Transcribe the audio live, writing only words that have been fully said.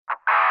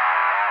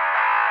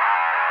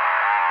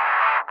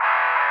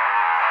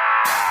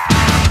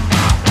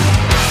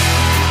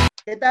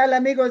¿Qué tal,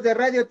 amigos de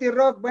Radio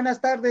T-Rock?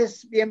 Buenas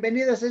tardes,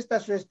 bienvenidos a esta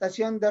su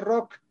estación de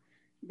rock,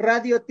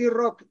 Radio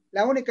T-Rock,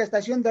 la única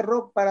estación de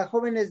rock para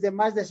jóvenes de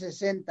más de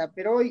 60.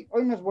 Pero hoy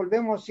nos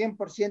volvemos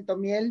 100%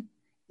 miel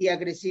y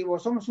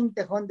agresivos. Somos un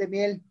tejón de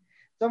miel.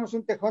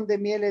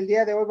 El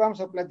día de hoy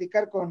vamos a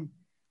platicar con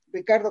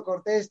Ricardo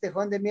Cortés,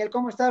 tejón de miel.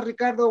 ¿Cómo estás,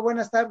 Ricardo?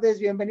 Buenas tardes,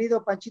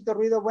 bienvenido. Panchito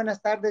Ruido,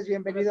 buenas tardes,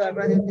 bienvenido a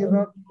Radio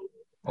T-Rock.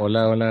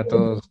 Hola, hola a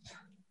todos.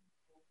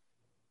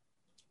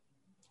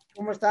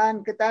 ¿Cómo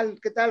están? ¿Qué tal,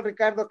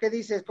 Ricardo? ¿Qué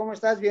dices? ¿Cómo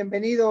estás?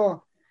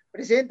 Bienvenido.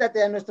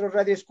 Preséntate a nuestros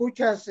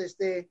radioescuchas.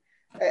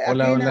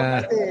 Hola, Aquí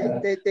nada más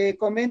hola. te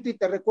comento y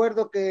te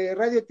recuerdo que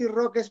Radio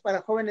T-Rock es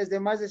para jóvenes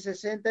de más de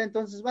 60,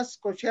 entonces vas a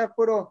escuchar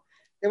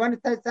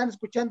están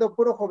escuchando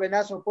puro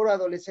jovenazo, puro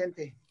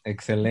adolescente.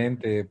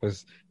 Excelente,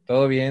 pues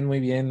todo bien,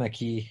 muy bien,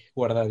 aquí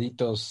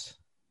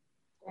guardaditos.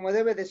 Como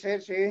debe de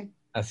ser, sí.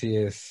 Así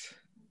es.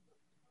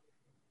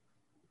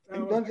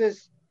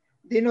 Entonces,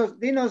 dinos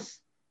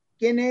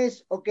quién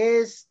es o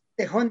qué es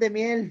Tejón de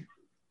Miel.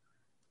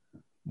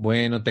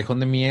 Bueno, Tejón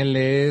de Miel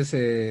es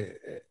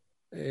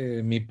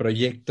mi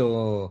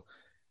proyecto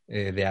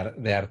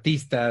de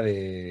artista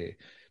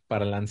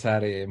para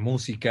lanzar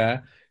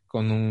música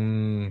con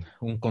un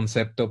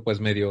concepto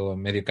pues medio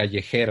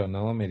callejero,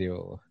 ¿no?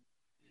 Medio,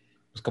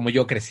 pues como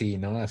yo crecí,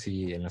 ¿no?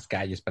 Así en las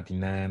calles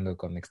patinando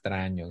con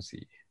extraños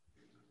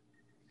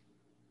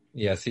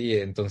y así,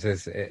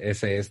 entonces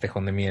ese es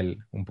Tejón de Miel,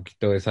 un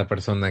poquito esa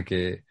persona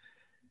que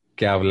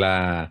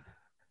habla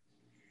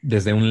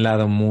desde un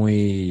lado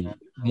muy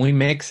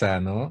mexa,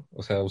 ¿no?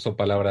 O sea, uso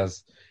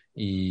palabras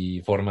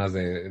y formas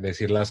de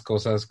decir las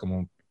cosas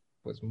como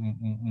pues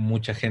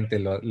mucha gente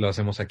lo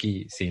hacemos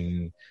aquí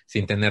sin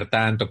tener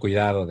tanto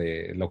cuidado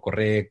de lo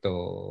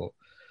correcto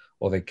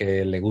o de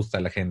que le gusta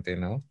a la gente,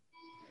 ¿no?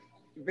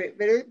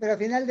 Pero a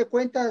final de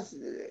cuentas,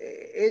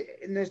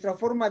 nuestra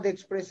forma de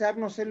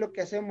expresarnos es lo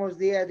que hacemos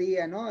día a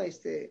día, ¿no?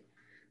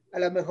 A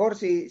lo mejor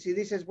si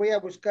dices voy a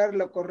buscar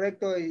lo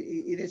correcto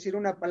y decir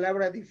una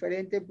palabra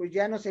diferente, pues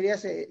ya no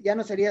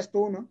serías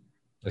tú, ¿no?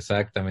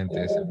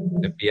 Exactamente,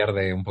 se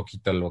pierde un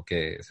poquito lo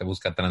que se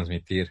busca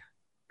transmitir.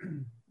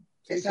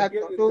 Sí, se Exacto.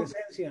 pierde tu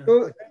esencia, tu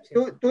Tú,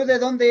 esencia. tú de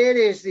dónde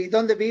eres y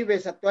dónde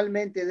vives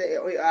actualmente.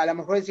 A lo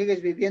mejor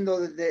sigues viviendo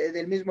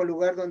del mismo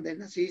lugar donde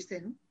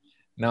naciste, ¿no?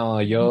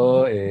 No,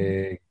 yo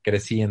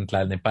crecí en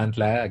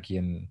Tlalnepantla, aquí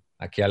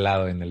al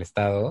lado en el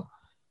estado,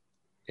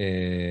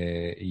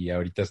 y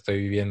ahorita estoy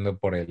viviendo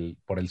por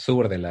el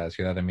sur de la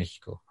Ciudad de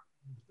México.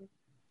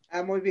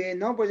 Ah, muy bien,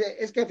 ¿no? Pues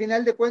es que a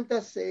final de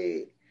cuentas,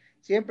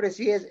 siempre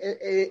sí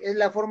es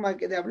la forma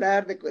de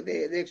hablar,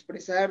 de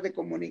expresar, de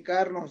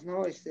comunicarnos,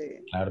 ¿no?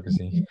 Claro que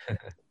sí.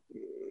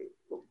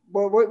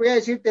 Voy a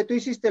decirte, tú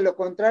hiciste lo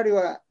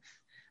contrario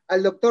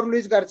al doctor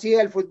Luis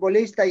García, el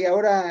futbolista y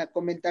ahora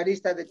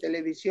comentarista de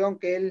televisión,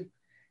 que él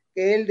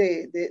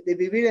de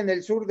vivir en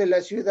el sur de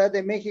la Ciudad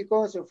de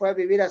México se fue a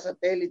vivir a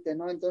satélite,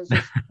 ¿no? Entonces,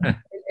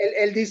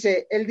 él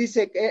dice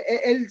que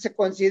él se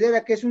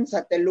considera que es un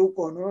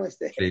sateluco, ¿no?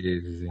 Sí,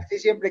 sí, sí. Así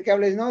siempre que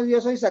hables, no,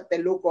 yo soy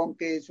sateluco,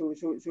 aunque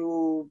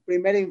su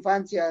primera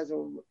infancia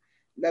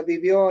la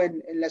vivió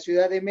en la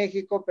Ciudad de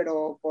México,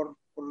 pero por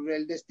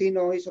el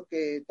destino hizo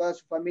que toda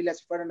su familia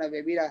se fueran a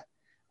vivir a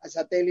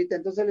satélite,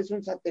 entonces él es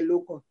un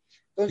sateluco.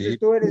 Entonces Sí,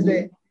 tú eres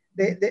de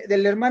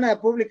la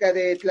hermana pública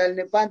de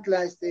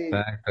Tlalnepantla.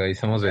 exacto. Ahí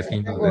somos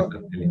vecinos de tengo,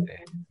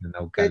 satélite, de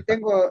Naucalpan.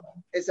 tengo,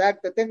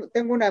 exacto,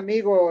 tengo un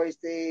amigo,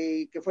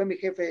 que fue mi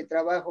jefe de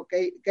trabajo,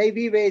 que ahí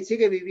vive,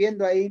 sigue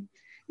viviendo ahí,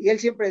 y él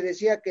siempre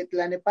decía que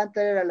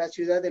Tlalnepantla era la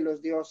ciudad de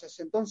los dioses.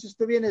 Entonces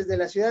tú vienes de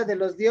la ciudad de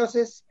los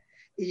dioses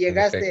y En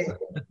efecto.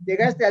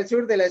 llegaste al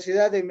sur de la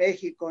Ciudad de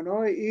México,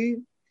 ¿no?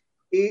 Y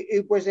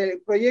pues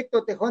el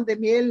proyecto Tejón de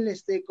Miel,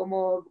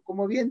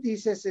 como bien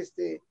dices,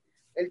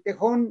 el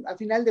tejón, a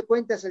final de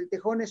cuentas, el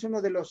tejón es uno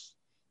de los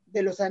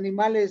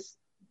animales,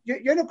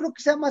 yo no creo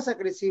que sea más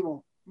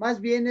agresivo,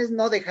 más bien es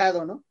no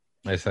dejado, ¿no?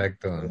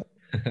 Exacto.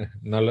 Sí,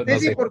 No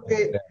sí, sé.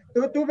 porque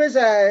tú ves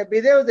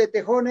videos de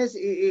tejones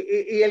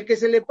y el que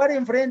se le para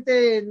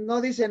enfrente no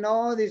dice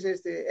no, dice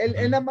él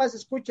nada Ujú. más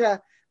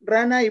escucha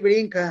rana y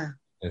brinca.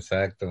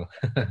 Exacto.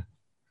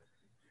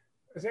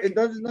 O sea que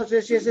Entonces no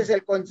sé si ese es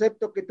el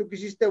concepto que tú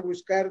quisiste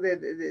buscar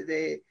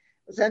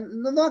o sea,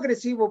 no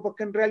agresivo,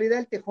 porque en realidad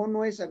el tejón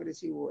no es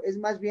agresivo, es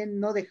más bien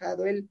no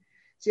dejado.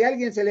 Si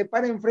alguien se le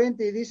para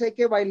enfrente y dice hay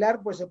que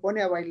bailar, pues se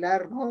pone a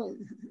bailar, ¿no?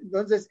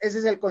 Entonces ese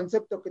es el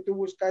concepto que tú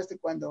buscaste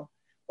cuando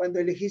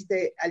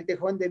elegiste al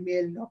tejón de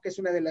miel, ¿no? Que es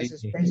una de las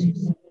Sí,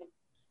 especies.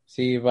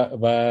 sí,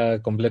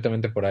 va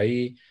completamente por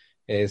ahí.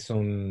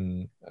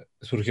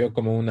 Surgió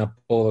como un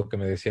apodo que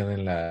me decían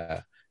en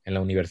la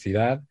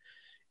universidad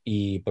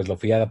y pues lo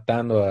fui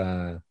adaptando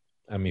a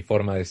mi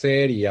forma de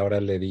ser y ahora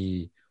le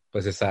di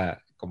pues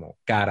esa como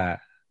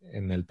cara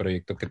en el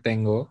proyecto que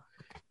tengo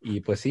y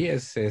pues sí,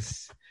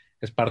 es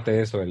parte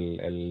de eso,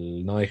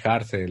 el no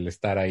dejarse, el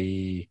estar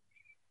ahí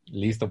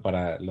listo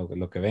para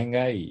lo que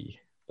venga y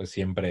pues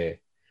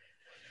siempre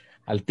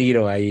al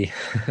tiro ahí.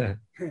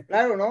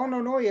 Claro,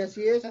 no, y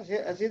así es,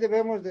 así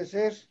debemos de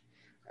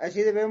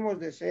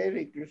ser,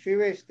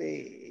 inclusive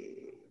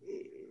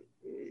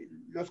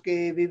los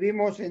que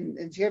vivimos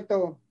en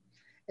ciertos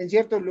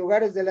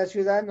lugares de la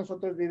ciudad,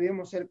 nosotros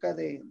vivimos cerca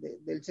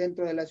del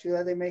centro de la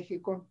Ciudad de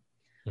México.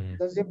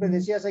 Entonces siempre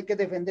decías, hay que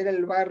defender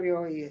el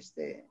barrio y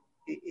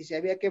si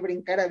había que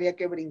brincar, había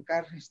que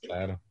brincar.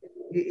 Claro.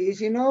 Y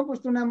si no,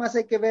 pues tú nada más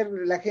hay que ver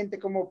la gente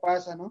cómo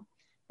pasa, ¿no?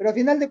 Pero a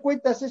final de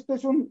cuentas, esto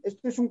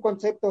es un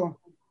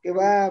concepto que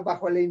va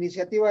bajo la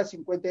iniciativa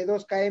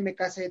 52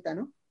 KMKZ,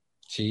 ¿no?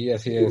 Sí,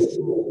 así es.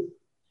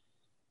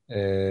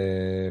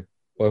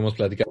 Podemos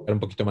platicar un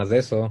poquito más de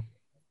eso.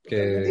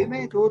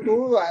 Dime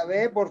tú, a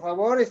ver, por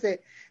favor,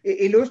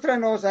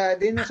 ilústranos,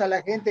 dinos a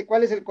la gente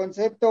cuál es el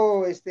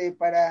concepto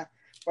para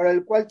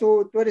el cual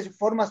tú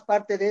formas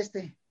parte de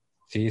este.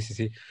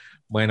 Sí.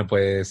 Bueno,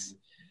 pues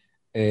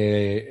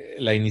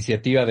la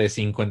iniciativa de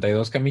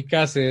 52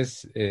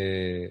 kamikazes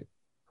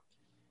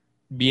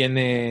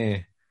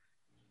viene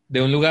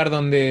de un lugar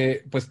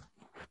donde, pues,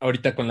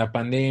 ahorita con la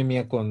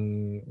pandemia,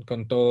 con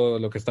todo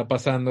lo que está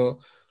pasando,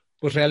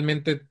 pues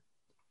realmente,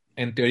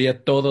 en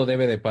teoría, todo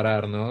debe de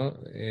parar, ¿no?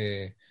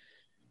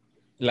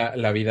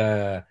 La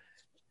vida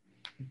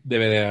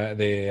debe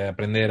de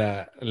aprender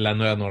a la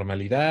nueva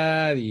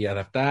normalidad y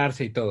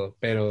adaptarse y todo,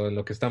 pero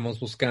lo que estamos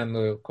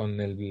buscando con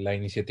la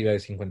iniciativa de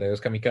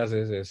 52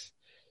 kamikazes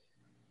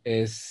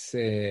es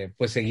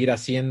pues seguir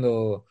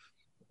haciendo,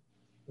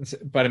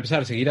 para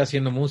empezar, seguir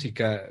haciendo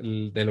música.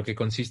 De lo que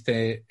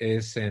consiste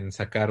es en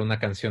sacar una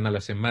canción a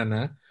la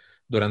semana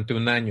durante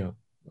un año,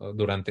 o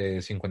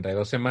durante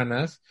 52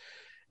 semanas,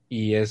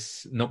 y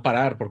es no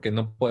parar, porque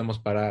no podemos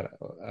parar,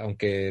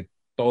 aunque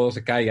todo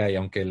se caiga y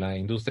aunque la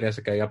industria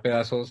se caiga a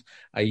pedazos,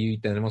 ahí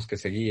tenemos que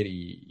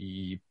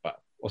seguir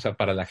o sea,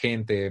 para la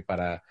gente,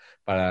 para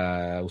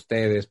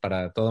ustedes,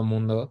 para todo el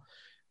mundo,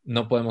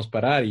 no podemos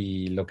parar,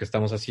 y lo que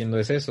estamos haciendo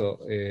es eso,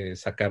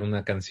 sacar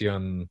una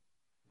canción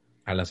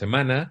a la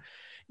semana,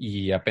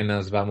 y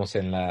apenas vamos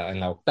en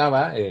la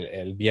octava.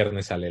 El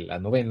viernes sale la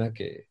novena,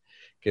 que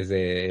es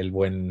del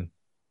buen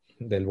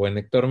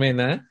Héctor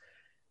Mena,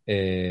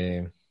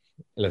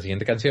 la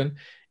siguiente canción.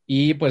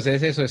 Y pues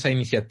es eso, esa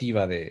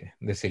iniciativa de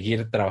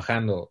seguir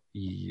trabajando,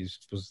 y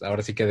pues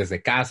ahora sí que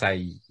desde casa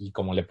y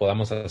como le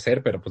podamos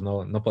hacer, pero pues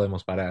no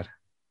podemos parar.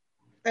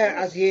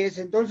 Así es,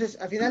 entonces,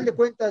 a final de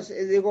cuentas,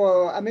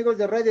 digo, amigos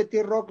de Radio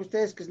T-Rock,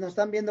 ustedes que nos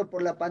están viendo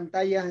por la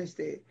pantalla,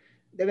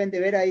 deben de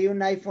ver ahí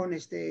un iPhone,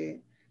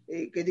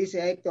 que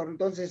dice Héctor.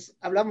 Entonces,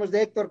 hablamos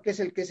de Héctor, que es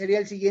el que sería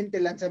el siguiente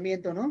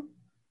lanzamiento, ¿no?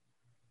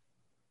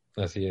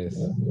 Así es.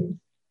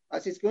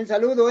 Así es que un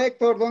saludo,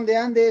 Héctor, ¿dónde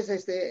andes?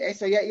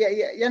 Eso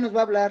ya nos va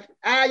a hablar.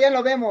 Ya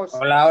lo vemos.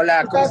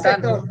 Hola, ¿cómo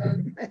están? Héctor?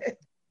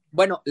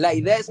 Bueno, la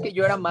idea es que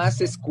yo era más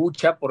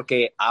escucha,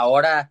 porque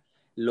ahora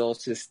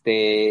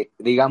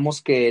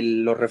digamos que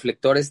los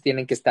reflectores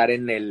tienen que estar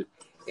en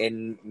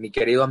mi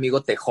querido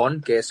amigo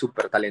Tejón, que es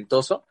súper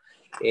talentoso.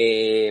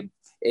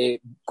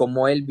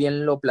 Como él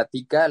bien lo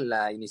platica,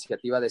 la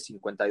iniciativa de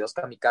 52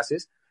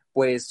 kamikazes,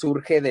 pues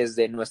surge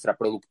desde nuestra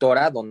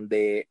productora,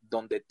 donde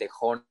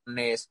Tejón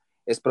es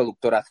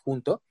productor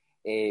adjunto.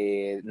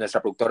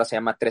 Nuestra productora se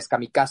llama Tres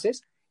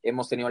Kamikazes.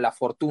 Hemos tenido la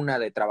fortuna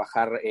de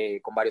trabajar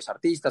con varios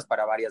artistas,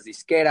 para varias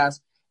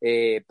disqueras,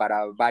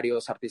 para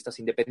varios artistas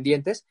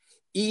independientes,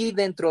 y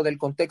dentro del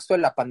contexto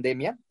de la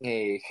pandemia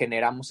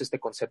generamos este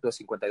concepto de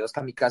 52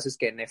 kamikazes,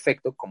 que en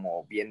efecto,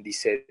 como bien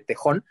dice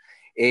Tejón,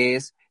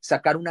 es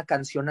sacar una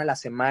canción a la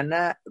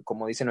semana,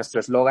 como dice nuestro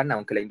eslogan,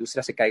 aunque la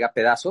industria se caiga a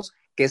pedazos,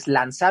 que es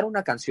lanzar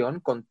una canción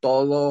con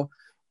todo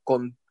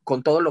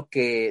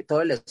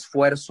el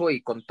esfuerzo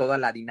y con toda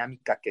la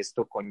dinámica que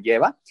esto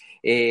conlleva,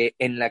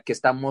 en la que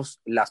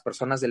estamos las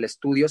personas del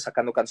estudio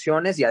sacando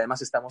canciones, y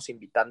además estamos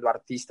invitando a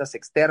artistas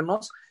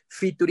externos,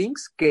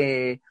 featurings,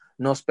 que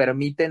nos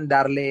permiten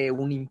darle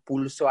un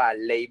impulso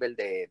al label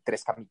de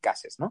Tres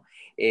Kamikazes, ¿no?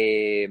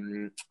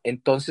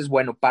 Entonces,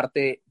 bueno,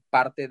 parte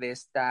de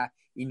esta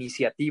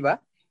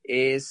iniciativa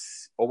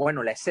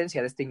la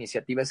esencia de esta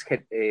iniciativa es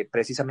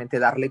precisamente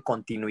darle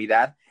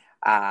continuidad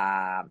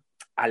a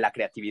la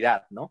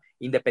creatividad, ¿no?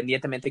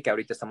 Independientemente que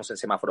ahorita estamos en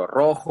semáforo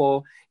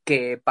rojo,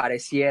 que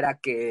pareciera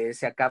que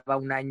se acaba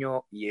un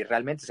año, y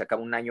realmente se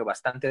acaba un año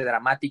bastante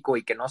dramático,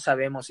 y que no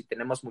sabemos, y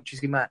tenemos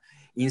muchísima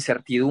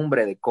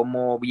incertidumbre de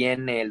cómo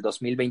viene el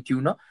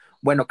 2021.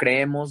 Bueno,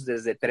 creemos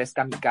desde Tres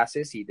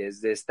Kamikazes y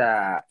desde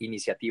esta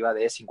iniciativa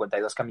de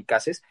 52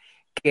 Kamikazes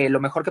que lo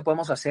mejor que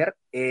podemos hacer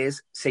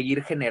es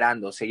seguir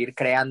generando, seguir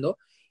creando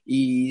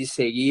y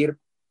seguir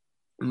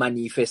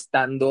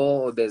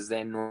manifestando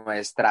desde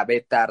nuestra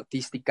beta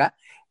artística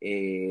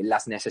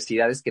las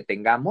necesidades que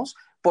tengamos,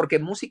 porque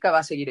música va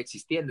a seguir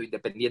existiendo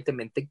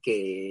independientemente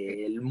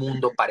que el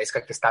mundo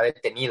parezca que está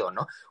detenido,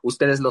 ¿no?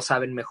 Ustedes lo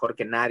saben mejor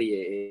que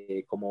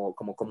nadie, como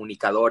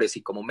comunicadores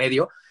y como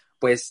medio,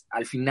 pues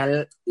al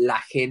final la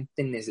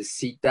gente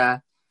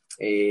necesita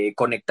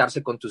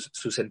conectarse con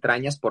sus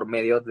entrañas por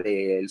medio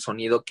del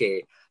sonido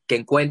que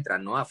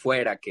encuentran, ¿no?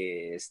 Afuera,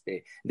 que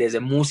desde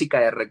música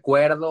de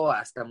recuerdo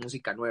hasta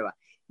música nueva.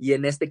 Y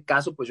en este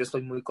caso, pues yo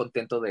estoy muy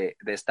contento de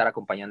estar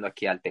acompañando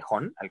aquí al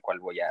Tejón, al cual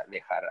voy a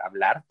dejar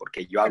hablar,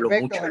 porque yo hablo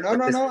Perfecto. mucho.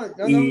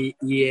 No.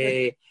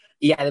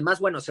 Y además,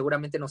 bueno,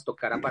 seguramente nos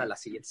tocará para la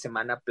siguiente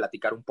semana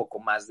platicar un poco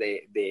más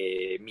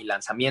de mi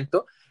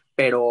lanzamiento,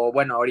 pero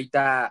bueno,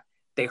 ahorita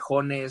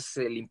Tejón es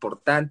el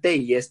importante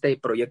y este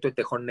proyecto de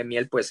Tejón de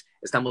Miel, pues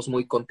estamos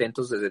muy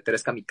contentos desde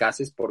Tres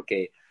Kamikazes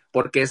porque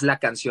es la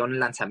canción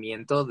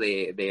lanzamiento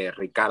de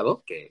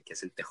Ricardo, que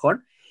es el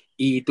Tejón,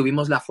 y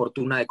tuvimos la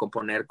fortuna de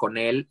componer con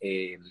él,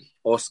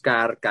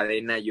 Oscar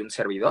Cadena y un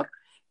servidor,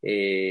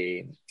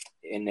 en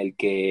el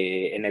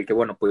que,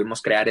 bueno,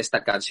 pudimos crear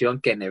esta canción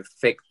que en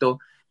efecto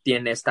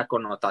tiene esta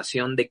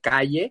connotación de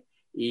calle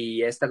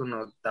y esta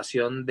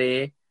connotación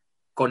de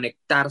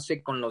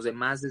conectarse con los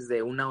demás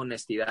desde una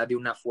honestidad y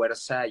una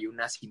fuerza y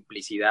una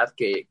simplicidad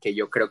que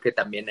yo creo que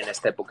también en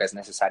esta época es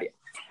necesaria.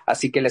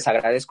 Así que les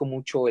agradezco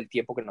mucho el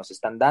tiempo que nos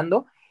están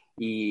dando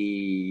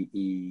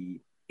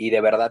y de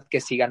verdad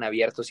que sigan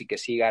abiertos y que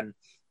sigan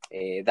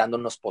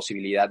dándonos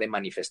posibilidad de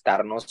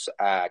manifestarnos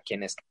a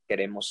quienes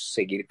queremos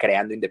seguir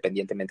creando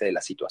independientemente de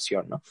la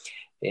situación, ¿no?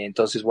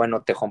 Entonces,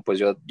 bueno, Tejón, pues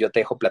yo te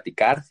dejo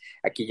platicar.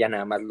 Aquí ya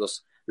nada más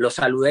los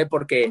saludé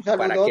porque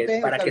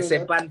para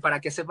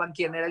que sepan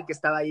quién era el que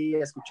estaba ahí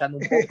escuchando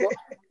un poco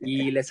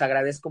y les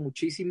agradezco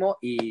muchísimo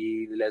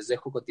y les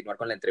dejo continuar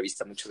con la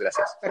entrevista. Muchas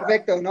gracias.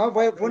 Perfecto, ¿no?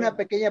 Fue una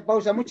pequeña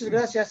pausa. Muchas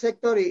gracias,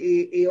 Héctor,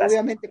 y gracias.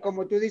 Obviamente,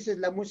 como tú dices,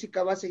 la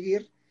música va a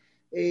seguir.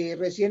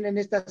 Recién en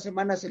esta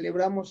semana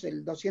celebramos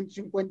el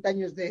 250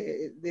 años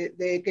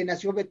de que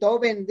nació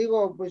Beethoven,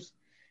 digo, pues,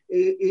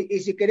 y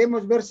si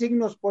queremos ver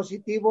signos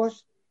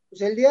positivos,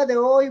 pues el día de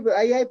hoy,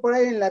 ahí por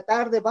ahí en la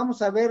tarde,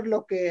 vamos a ver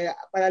lo que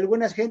para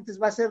algunas gentes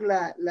va a ser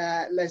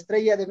la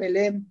estrella de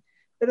Belén,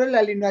 pero es la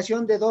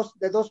alineación de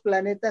dos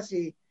planetas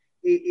y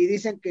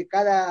dicen que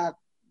cada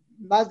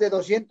más de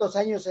 200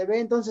 años se ve,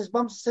 entonces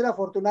vamos a ser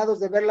afortunados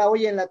de verla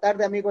hoy en la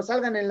tarde, amigos,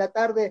 salgan en la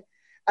tarde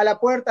a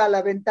la puerta, a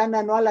la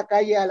ventana, no a la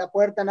calle, a la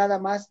puerta nada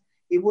más,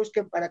 y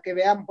busquen para que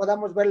vean,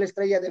 podamos ver la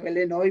estrella de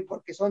Belén hoy,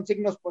 porque son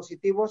signos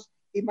positivos,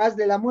 y más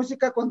de la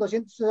música con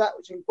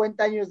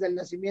 250 años del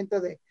nacimiento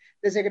de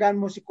ese gran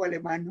músico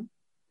alemán, ¿no?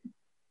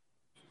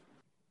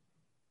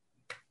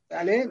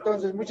 ¿Vale?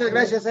 Entonces, muchas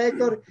gracias a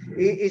Héctor,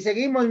 y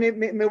seguimos,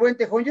 mi buen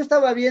Tejón. Yo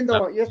estaba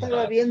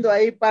viendo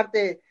ahí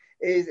parte,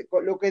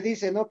 lo que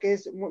dice, ¿no? Que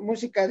es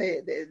música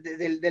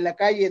de la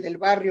calle, del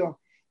barrio,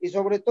 y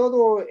sobre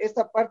todo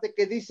esta parte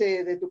que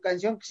dice de tu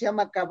canción que se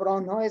llama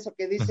Cabrón, ¿no? Eso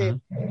que dice,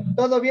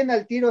 todo bien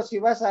al tiro si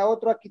vas a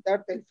otro a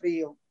quitarte el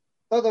frío,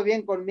 todo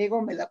bien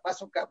conmigo, me la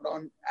paso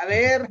cabrón. A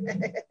ver.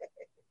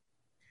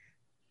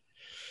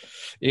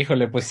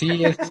 Híjole, pues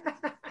sí,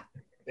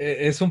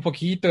 es un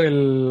poquito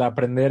el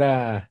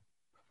aprender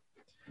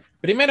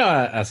primero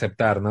a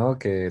aceptar, ¿no?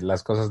 Que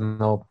las cosas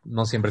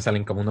no siempre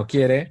salen como uno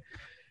quiere,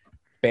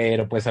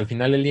 pero pues al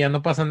final del día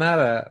no pasa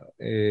nada.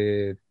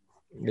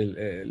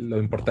 Lo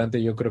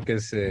importante yo creo que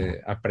es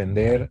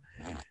aprender,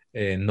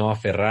 no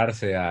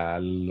aferrarse a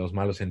los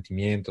malos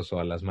sentimientos o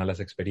a las malas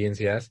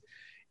experiencias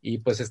y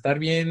pues estar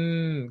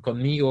bien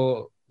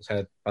conmigo, o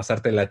sea,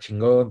 pasártela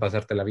chingón,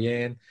 pasártela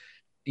bien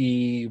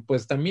y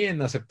pues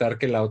también aceptar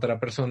que la otra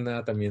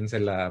persona también se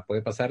la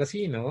puede pasar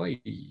así, ¿no?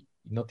 Y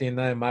no tiene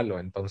nada de malo,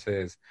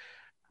 entonces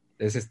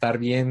es estar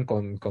bien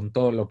con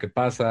todo lo que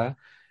pasa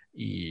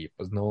y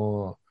pues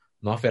no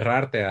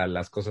aferrarte a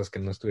las cosas que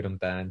no estuvieron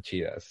tan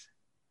chidas.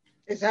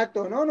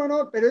 Exacto,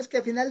 no, pero es que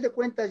a final de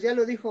cuentas ya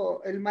lo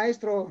dijo el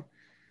maestro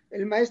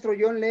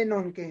John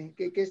Lennon, que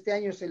este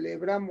año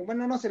celebramos,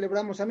 bueno, no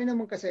celebramos, a mí no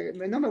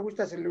me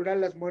gusta celebrar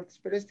las muertes,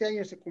 pero este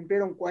año se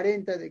cumplieron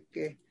 40 de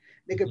que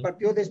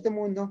partió de este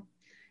mundo,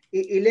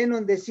 y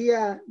Lennon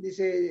dice,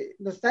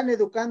 nos están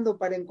educando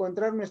para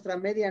encontrar nuestra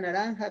media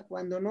naranja,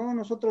 cuando no,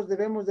 nosotros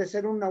debemos de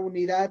ser una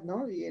unidad,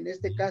 ¿no? Y en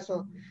este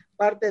caso,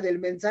 parte del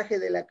mensaje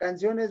de la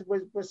canción es,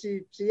 pues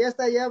si ya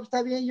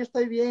está bien, yo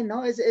estoy bien,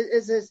 ¿no? Ese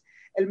es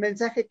el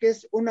mensaje, que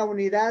es una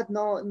unidad,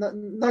 no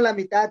la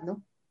mitad,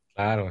 ¿no?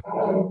 Claro,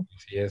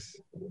 así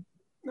es.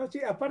 No,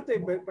 sí,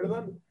 aparte,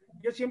 perdón,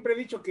 yo siempre he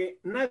dicho que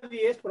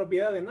nadie es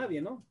propiedad de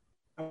nadie, ¿no?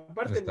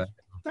 Aparte,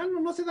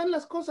 no se dan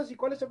las cosas, y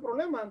 ¿cuál es el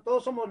problema?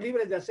 Todos somos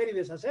libres de hacer y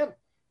deshacer.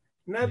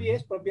 Nadie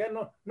es propiedad,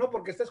 no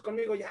porque estés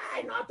conmigo y,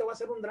 ay, no, te voy a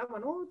hacer un drama,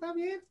 no, está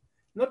bien.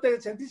 No te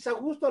sentís a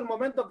gusto el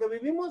momento que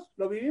vivimos,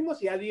 lo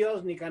vivimos y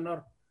adiós,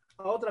 Nicanor.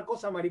 A otra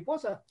cosa,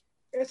 mariposa.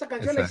 Esa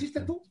canción la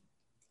hiciste tú.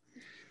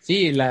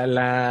 Sí,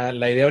 la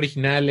idea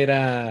original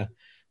era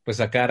pues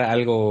sacar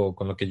algo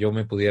con lo que yo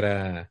me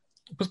pudiera,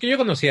 pues que yo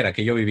conociera,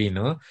 que yo viví,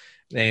 ¿no?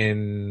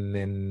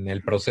 En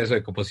el proceso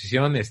de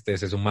composición, se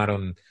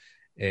sumaron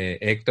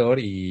Héctor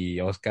y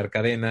Oscar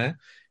Cadena,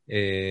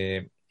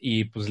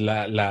 y pues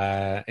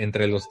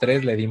entre los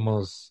tres le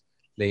dimos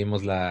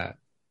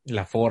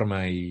la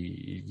forma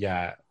y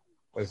ya,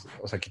 pues,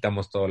 o sea,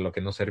 quitamos todo lo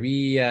que no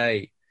servía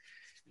y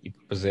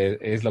pues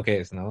es lo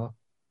que es, ¿no?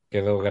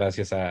 Quedó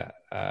gracias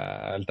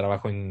al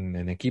trabajo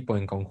en equipo,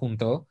 en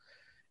conjunto,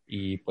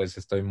 y pues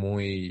estoy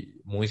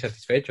muy, muy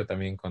satisfecho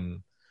también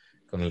con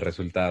el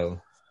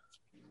resultado.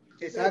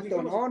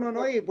 Exacto,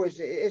 no, y pues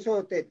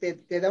eso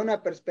te da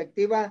una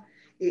perspectiva,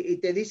 y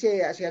te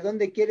dice hacia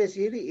dónde quieres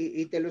ir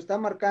y te lo está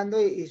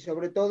marcando y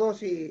sobre todo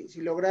si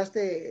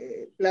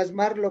lograste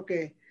plasmar lo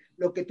que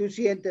tú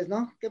sientes,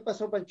 ¿no? ¿Qué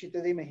pasó,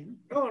 Panchito? Dime.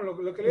 No, lo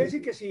que le voy a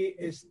decir que si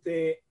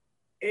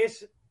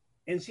es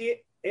en sí,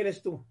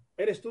 eres tú,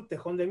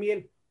 Tejón de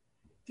Miel.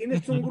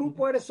 ¿Tienes un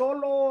grupo, eres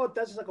solo,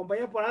 te haces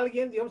acompañar por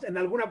alguien, digamos, en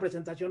alguna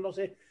presentación? No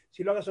sé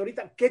si lo hagas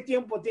ahorita. ¿Qué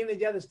tiempo tienes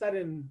ya de estar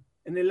en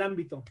el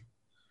ámbito?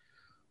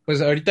 Pues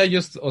ahorita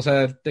o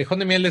sea, Tejón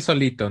de Miel es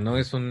solito, ¿no?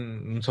 Es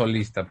un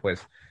solista,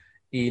 pues.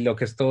 Y lo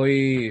que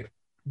estoy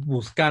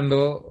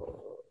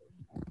buscando,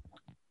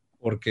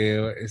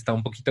 porque está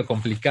un poquito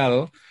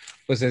complicado,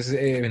 pues es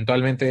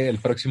eventualmente el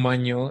próximo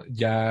año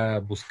ya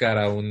buscar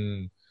a o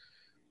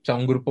sea,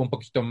 un grupo un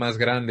poquito más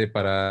grande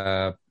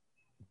para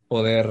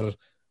poder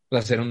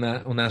hacer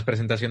unas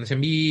presentaciones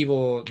en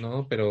vivo,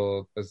 ¿no?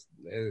 Pero pues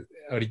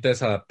ahorita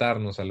es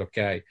adaptarnos a lo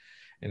que hay.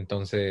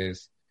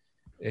 Entonces,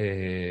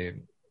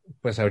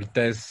 pues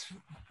ahorita es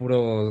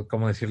puro,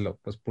 ¿cómo decirlo?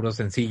 Pues puro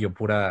sencillo,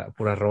 pura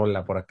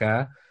rola por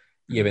acá.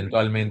 Y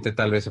eventualmente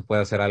tal vez se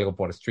pueda hacer algo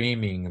por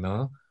streaming,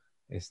 ¿no?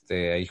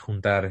 Ahí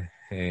juntar,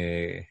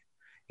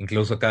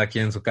 incluso cada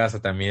quien en su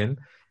casa también,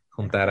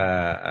 juntar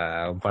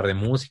a un par de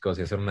músicos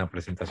y hacer una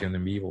presentación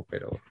en vivo,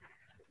 pero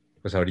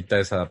pues ahorita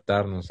es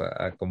adaptarnos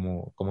a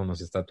cómo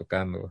nos está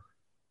tocando.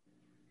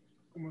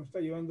 Cómo está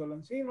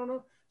llevándolo. Sí,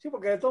 no. Sí,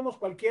 porque de todos modos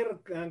cualquier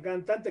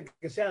cantante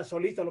que sea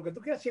solista, lo que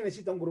tú quieras, sí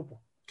necesita un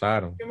grupo.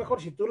 Claro. Qué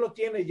mejor si tú lo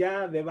tienes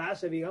ya de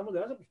base, digamos,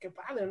 pues qué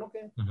padre, ¿no?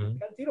 Que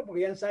al tiro,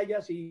 porque ya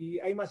ensayas y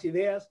hay más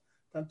ideas,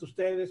 tanto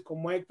ustedes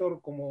como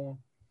Héctor,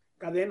 como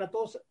Cadena,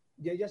 todos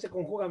ya se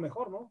conjuga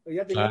mejor, ¿no?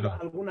 Ya teniendo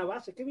alguna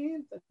base, qué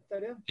bien,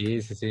 tarea.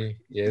 Sí.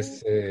 Y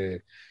es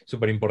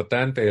súper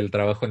importante el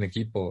trabajo en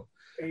equipo,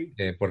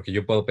 porque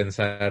yo puedo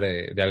pensar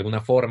de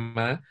alguna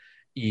forma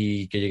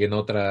y que lleguen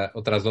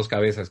otras dos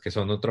cabezas que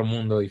son otro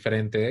mundo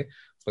diferente,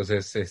 pues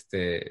es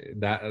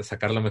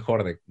sacar lo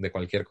mejor de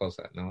cualquier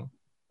cosa, ¿no?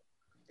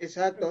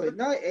 Exacto,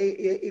 ¿no?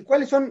 ¿Y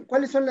cuáles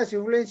son las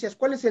influencias?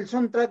 ¿Cuál es el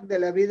soundtrack de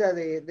la vida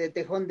de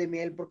Tejón de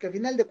Miel? Porque al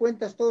final de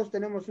cuentas todos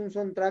tenemos un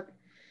soundtrack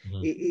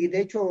y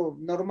de hecho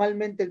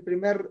normalmente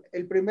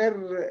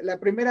la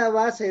primera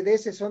base de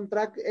ese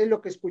soundtrack es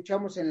lo que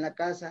escuchamos en la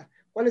casa.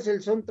 ¿Cuál es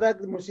el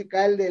soundtrack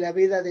musical de la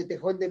vida de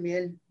Tejón de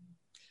Miel?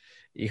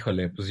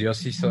 Híjole, pues yo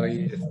sí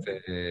soy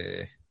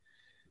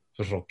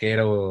pues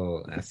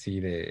rockero así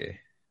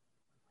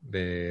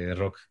de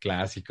rock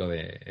clásico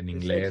en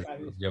inglés.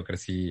 Yo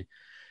crecí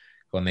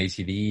con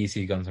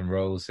AC/DC, Guns N'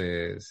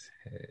 Roses,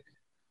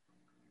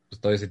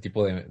 pues todo ese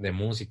tipo de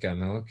música,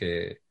 ¿no?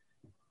 Que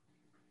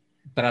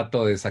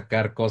trato de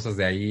sacar cosas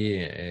de ahí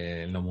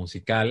en lo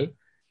musical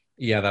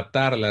y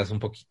adaptarlas un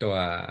poquito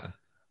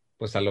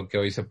pues a lo que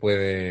hoy se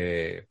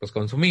puede pues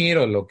consumir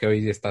o lo que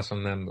hoy está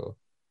sonando.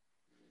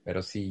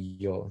 Pero sí,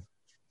 yo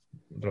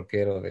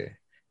rockero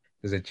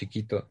desde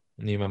chiquito.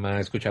 Mi mamá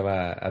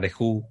escuchaba a The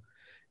Who.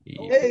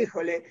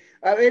 Híjole,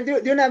 a ver,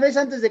 de una vez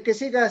antes de que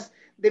sigas,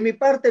 de mi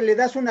parte le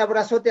das un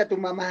abrazote a tu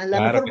mamá. La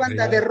Claro mejor que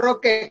banda sí. de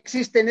rock que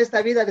existe en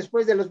esta vida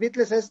después de los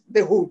Beatles es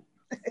The Who.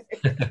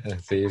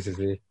 Sí.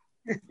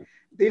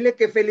 Dile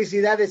que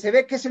felicidades. Se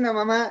ve que es una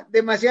mamá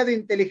demasiado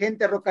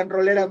inteligente rock and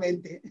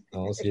rolleramente.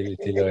 No, sí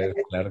lo es,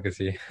 claro que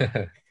sí.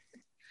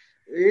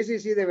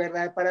 Sí, de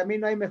verdad. Para mí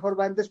no hay mejor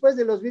banda. Después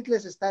de los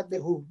Beatles está The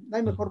Who. No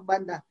hay mejor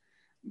banda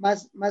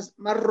más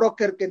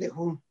rocker que The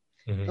Who.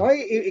 ¿No?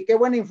 Y qué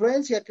buena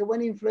influencia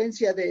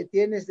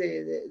tienes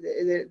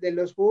de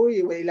los Who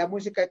y la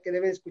música que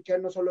debe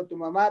escuchar no solo tu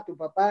mamá, tu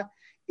papá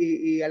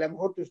y a lo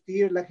mejor tus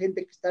tíos, la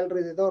gente que está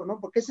alrededor, ¿no?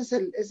 Porque ese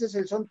es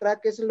el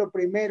soundtrack, ese es lo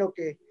primero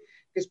que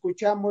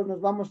escuchamos, nos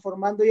vamos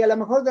formando y a lo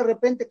mejor de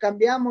repente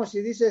cambiamos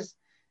y dices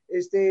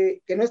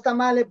que no está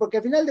mal, porque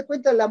al final de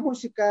cuentas la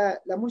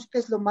música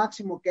es lo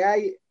máximo que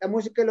hay, la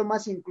música es lo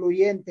más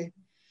incluyente.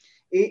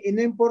 Y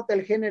no importa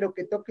el género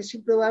que toque,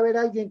 siempre va a haber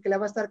alguien que la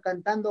va a estar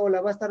cantando o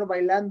la va a estar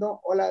bailando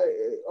o la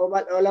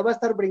va a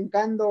estar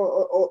brincando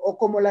o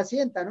como la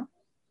sienta, ¿no?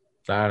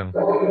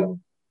 Claro.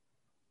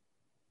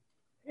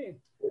 Sí.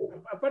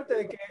 Aparte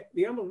de que,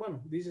 digamos,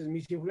 bueno, dices,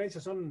 mis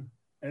influencias son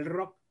el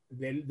rock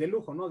de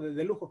lujo, ¿no?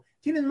 De lujo.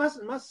 ¿Tienes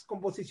más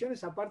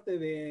composiciones aparte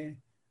de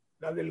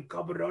la del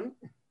cabrón?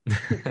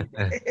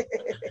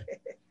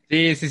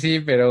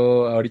 Sí,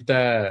 pero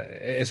ahorita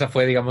esa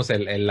fue, digamos,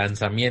 el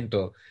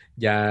lanzamiento.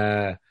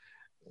 Ya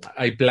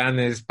hay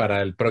planes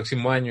para el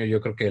próximo año,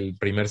 yo creo que el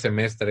primer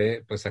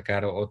semestre, pues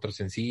sacar otro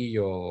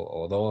sencillo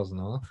o dos,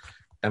 ¿no?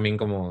 También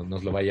como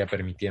nos lo vaya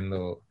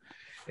permitiendo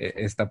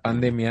esta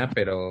pandemia,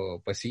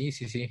 pero pues sí,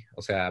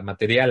 o sea,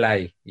 material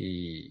hay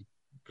y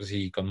pues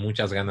sí, con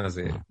muchas ganas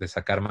de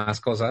sacar más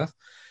cosas,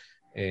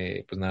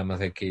 pues nada más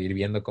hay que ir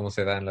viendo cómo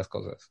se dan las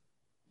cosas.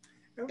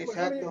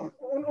 Exacto.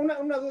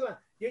 Una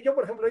duda. Yo,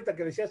 por ejemplo, ahorita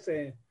que decías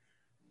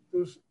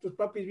tus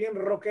papis bien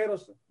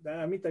rockeros,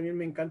 a mí también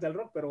me encanta el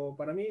rock, pero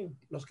para mí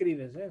los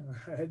Creedence,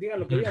 digan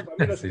lo que digan, para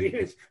mí los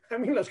Creedence, a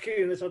mí los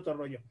Creedence es otro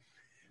rollo.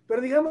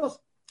 Pero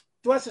digamos,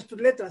 tú haces tus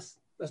letras,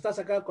 estás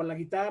acá con la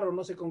guitarra o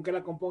no sé con qué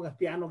la compongas,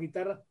 piano,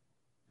 guitarra,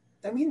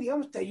 también,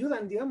 digamos, te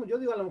ayudan, digamos, yo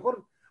digo, a lo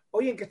mejor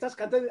oyen que estás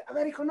cantando, a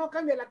ver, hijo, no,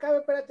 cámbiala acá,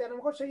 espérate, a lo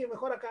mejor se oye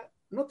mejor acá.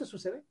 ¿No te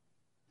sucede?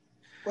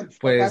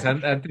 Pues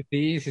antes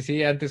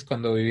sí, antes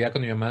cuando vivía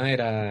con mi mamá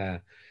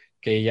era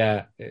que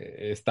ella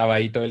estaba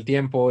ahí todo el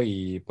tiempo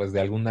y pues de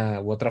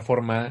alguna u otra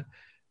forma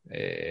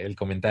el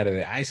comentario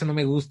de, eso no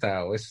me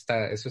gusta o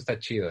eso está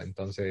chido.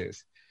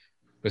 Entonces,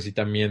 pues sí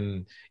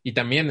también, y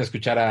también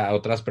escuchar a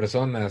otras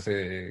personas,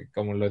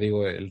 como lo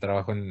digo, el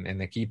trabajo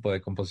en equipo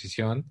de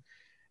composición,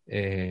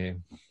 eh,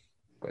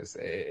 pues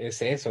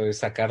es eso, es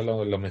sacar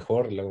lo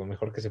mejor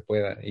que se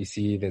pueda. Y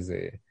sí,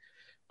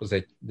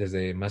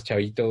 desde más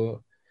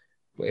chavito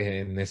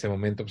en ese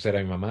momento pues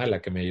era mi mamá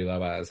la que me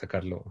ayudaba a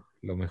sacar lo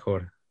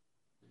mejor.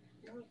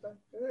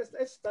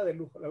 Está de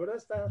lujo, la verdad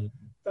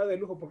está de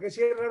lujo, porque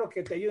sí es raro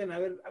que te ayuden a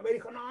ver,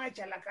 hijo, no,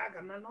 échala acá,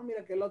 carnal, no,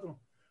 mira que el otro.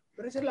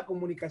 Pero esa es la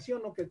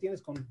comunicación, ¿no? Que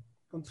tienes con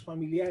tus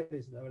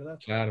familiares, la verdad.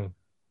 Claro.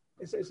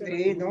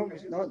 Sí, no,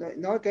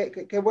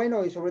 qué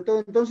bueno, y sobre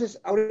todo,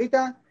 entonces,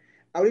 ahorita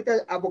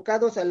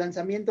abocados al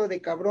lanzamiento de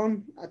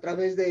Cabrón a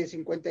través de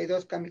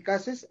 52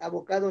 Kamikazes,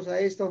 abocados a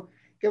esto.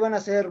 ¿Qué van a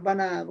hacer?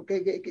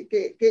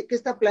 ¿Qué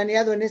está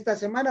planeado en esta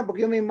semana?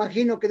 Porque yo me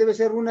imagino que debe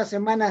ser una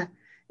semana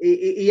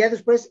y ya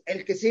después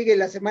el que sigue,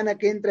 la semana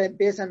que entra,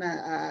 empiezan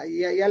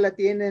ya la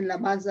tienen, la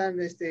mandan,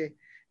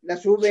 la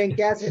suben,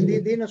 ¿qué hacen?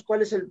 Dinos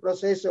cuál es el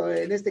proceso,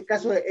 en este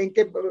caso,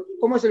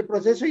 cómo es el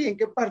proceso y en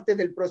qué parte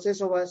del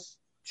proceso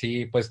vas.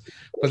 Sí, pues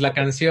la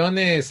canción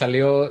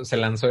se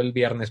lanzó el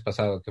viernes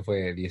pasado, que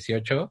fue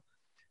 18.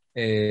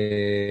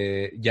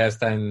 Ya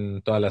está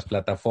en todas las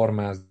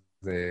plataformas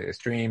de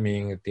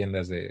streaming,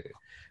 tiendas de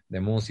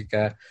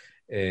música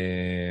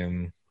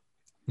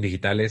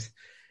digitales.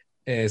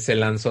 Se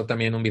lanzó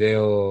también un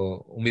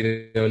video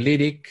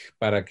lyric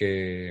para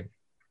que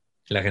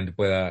la gente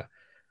pueda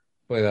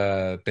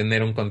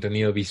tener un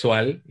contenido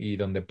visual y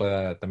donde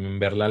pueda también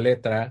ver la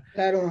letra.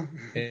 Claro.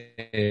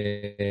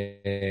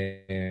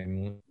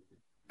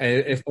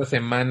 Esta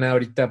semana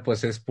ahorita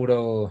pues es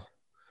puro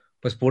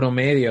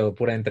medio,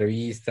 pura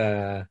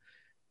entrevista,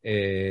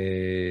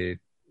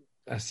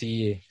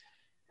 así,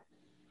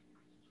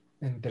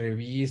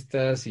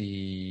 entrevistas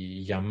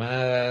y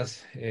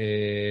llamadas.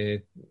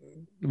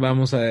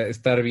 Vamos a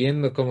estar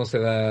viendo cómo se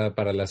da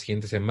para las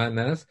siguientes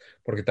semanas,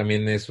 porque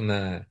también es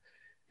una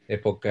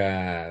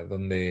época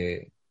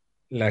donde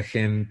la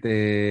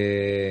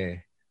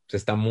gente pues,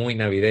 está muy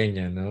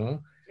navideña,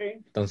 ¿no? Sí.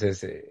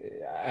 Entonces,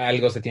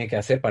 algo se tiene que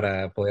hacer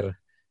para poder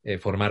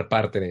formar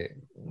parte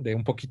de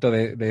un poquito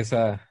de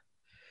esa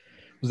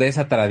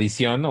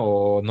tradición,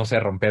 o no sé,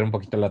 romper un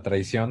poquito la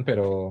tradición,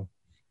 pero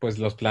pues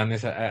los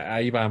planes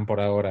ahí van por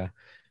ahora.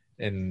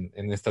 En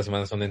esta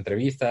semana son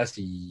entrevistas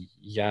y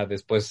ya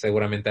después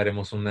seguramente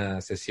haremos una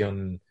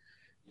sesión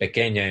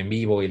pequeña en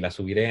vivo y la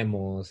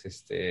subiremos,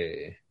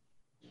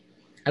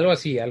 algo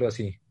así.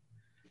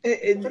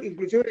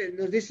 Inclusive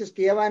nos dices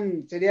que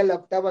sería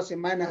la 8ª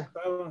semana.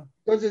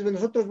 Entonces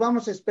nosotros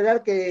vamos a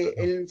esperar que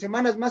en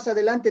semanas más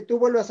adelante tú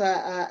vuelvas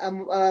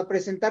a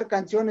presentar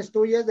canciones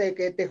tuyas, de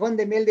que Tejón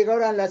de Miel diga,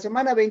 ahora la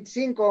semana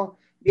 25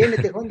 viene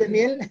Tejón de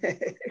Miel.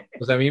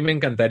 Pues a mí me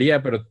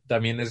encantaría, pero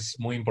también es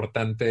muy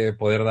importante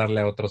poder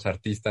darle a otros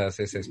artistas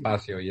ese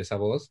espacio y esa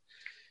voz.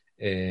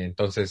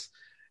 Entonces,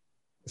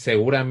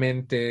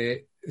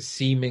 seguramente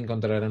sí me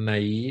encontrarán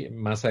ahí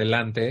más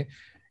adelante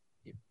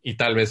y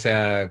tal vez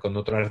sea con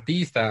otro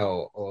artista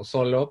o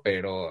solo,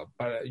 pero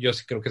yo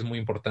sí creo que es muy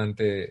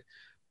importante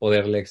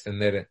poderle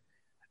extender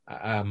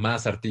a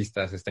más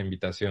artistas esta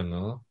invitación,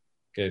 ¿no?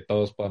 Que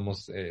todos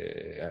podamos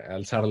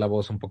alzar la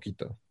voz un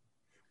poquito.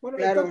 Bueno,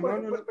 claro,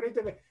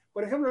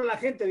 por ejemplo, la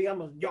gente,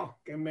 digamos, yo,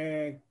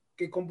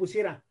 que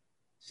compusiera,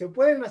 ¿se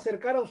pueden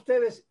acercar a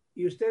ustedes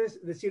y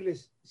ustedes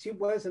decirles si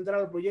puedes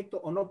entrar al proyecto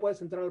o no puedes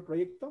entrar al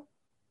proyecto?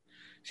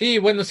 Sí,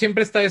 bueno,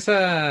 siempre está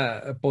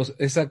esa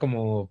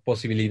como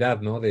posibilidad,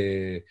 ¿no?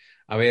 De,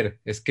 a ver,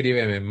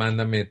 escríbeme,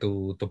 mándame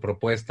tu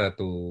propuesta,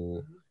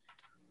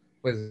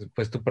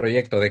 pues tu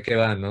proyecto, de qué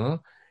va,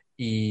 ¿no?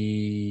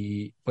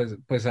 Y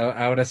pues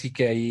ahora sí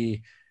que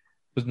ahí,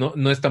 pues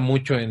no está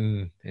mucho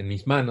en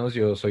mis manos.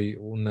 Yo soy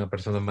una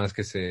persona más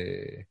que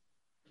se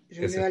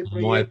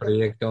sumó al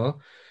proyecto,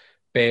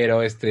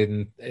 pero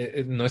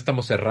no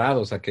estamos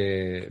cerrados a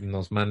que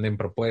nos manden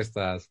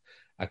propuestas,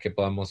 a que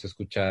podamos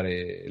escuchar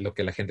lo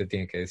que la gente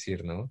tiene que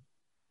decir, ¿no?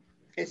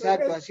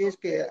 Exacto, así es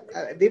que,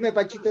 dime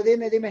Pachito,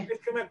 dime. Es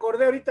que me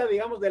acordé ahorita,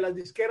 digamos, de las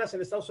disqueras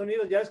en Estados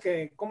Unidos, ya es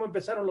que cómo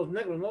empezaron los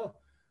negros, ¿no?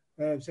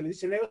 Se les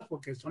dice negros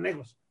porque son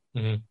negros,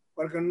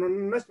 porque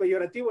no es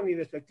peyorativo ni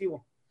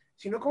despectivo,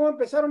 sino cómo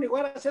empezaron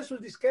igual a hacer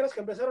sus disqueras, que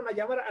empezaron a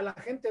llamar a la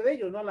gente de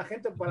ellos, ¿no? A la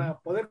gente para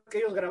poder que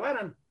ellos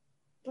grabaran.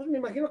 Entonces me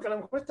imagino que a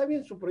lo mejor está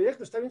bien su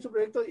proyecto,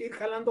 ir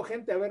jalando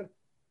gente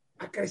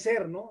a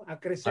crecer, ¿no?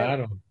 A crecer.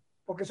 Claro.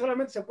 Porque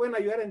solamente se pueden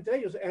ayudar entre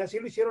ellos. Así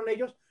lo hicieron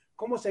ellos.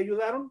 ¿Cómo se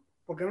ayudaron?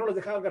 Porque no los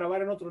dejaban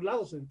grabar en otros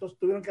lados. Entonces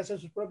tuvieron que hacer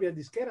sus propias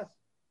disqueras.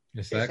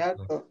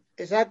 Exacto.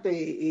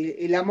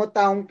 Y la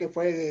Motown, que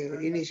fue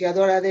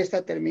iniciadora de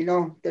esta,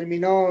 terminó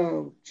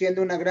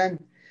siendo una gran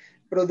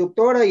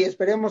productora, y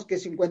esperemos que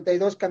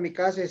 52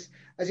 Kamikazes.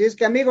 Así es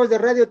que, amigos de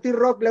Radio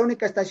T-Rock, la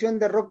única estación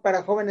de rock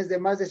para jóvenes de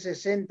más de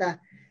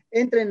 60,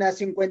 entren a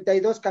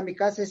 52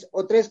 kamikazes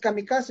o 3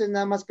 kamikazes,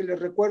 nada más que les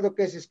recuerdo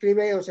que se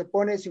escribe o se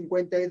pone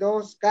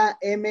 52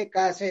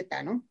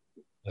 KMKZ, ¿no?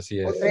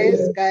 Así O es.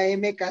 3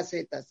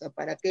 KMKZ,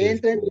 para que Sí.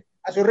 entren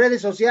a sus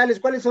redes sociales.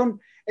 ¿Cuáles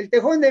son? El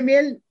Tejón de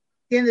Miel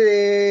tiene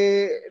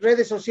de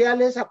redes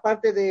sociales,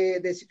 aparte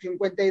de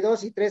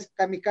 52 y 3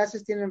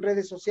 kamikazes tienen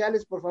redes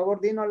sociales, por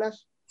favor,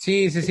 dínolas.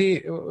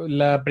 Sí.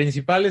 La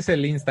principal es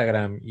el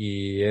Instagram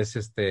y es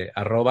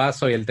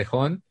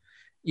 @soyeltejón.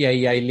 Y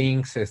ahí hay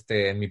links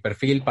en mi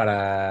perfil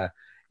para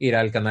ir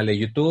al canal de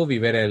YouTube y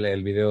ver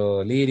el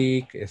video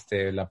lyric,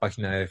 la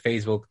página de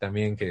Facebook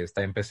también que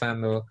está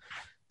empezando.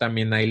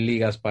 También hay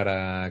ligas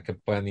para que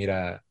puedan ir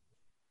a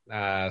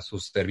su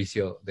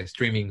servicio de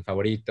streaming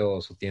favorito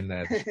o su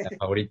tienda digital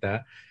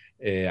favorita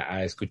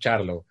a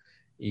escucharlo.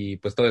 Y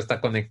pues todo está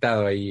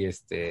conectado ahí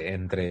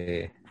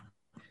entre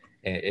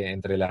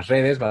las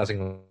redes. Vas a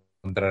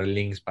encontrar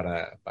links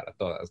para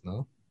todas,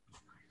 ¿no?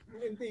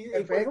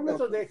 Y por ejemplo,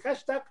 estos de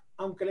hashtag,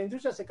 aunque la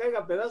industria se caiga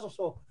a pedazos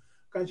o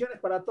canciones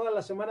para todas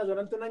las semanas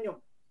durante un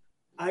año,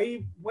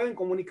 ahí pueden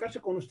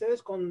comunicarse con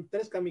ustedes con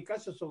 3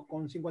 kamikazes o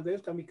con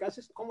 52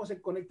 kamikazes. ¿Cómo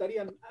se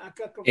conectarían?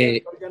 Acá creo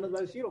que ya nos va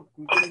a decir.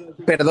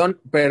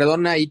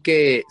 Perdón ahí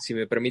que si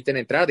me permiten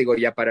entrar, digo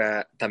ya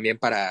también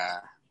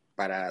para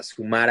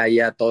sumar ahí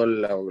a todo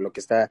lo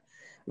que está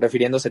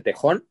refiriéndose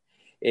Tejón.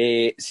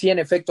 Sí, en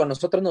efecto, a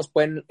nosotros nos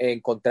pueden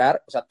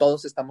encontrar, o sea,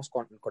 todos estamos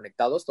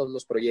conectados, todos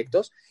los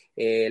proyectos.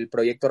 El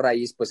proyecto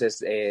raíz, pues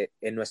es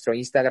en nuestro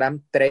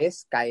Instagram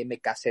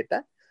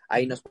 3KMKZ.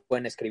 Ahí nos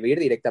pueden escribir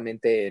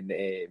directamente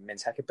en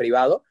mensaje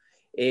privado.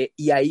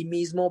 Y ahí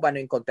mismo van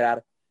a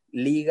encontrar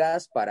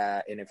ligas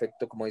para, en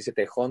efecto, como dice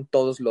Tejón,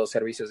 todos los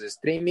servicios de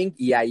streaming.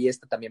 Y ahí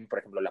está también, por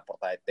ejemplo, la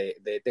portada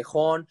de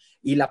Tejón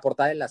y la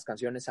portada de las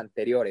canciones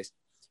anteriores.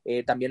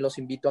 También los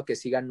invito a que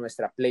sigan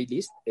nuestra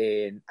playlist.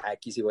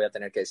 Aquí sí voy a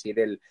tener que decir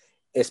el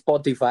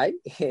Spotify.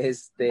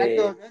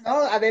 No,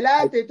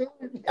 adelante.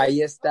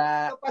 Ahí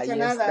está, no pasa ahí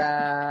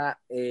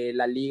nada. está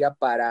la liga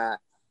para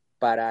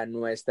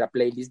nuestra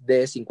playlist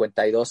de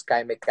 52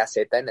 KMKZ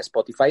en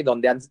Spotify,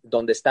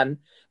 donde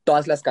están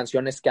todas las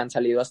canciones que han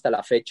salido hasta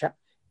la fecha.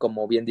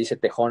 Como bien dice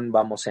Tejón,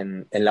 vamos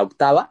en la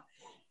 8ª.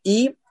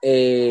 Y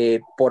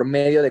por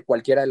medio de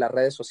cualquiera de las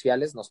redes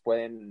sociales nos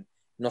pueden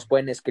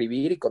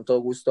escribir y con todo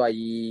gusto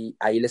ahí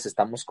les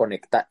estamos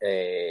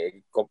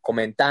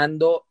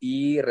comentando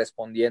y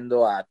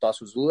respondiendo a todas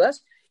sus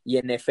dudas. Y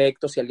en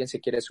efecto, si alguien se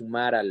quiere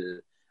sumar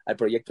al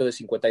proyecto de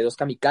 52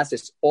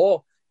 kamikazes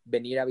o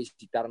venir a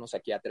visitarnos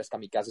aquí a 3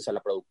 kamikazes a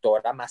la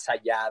productora, más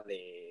allá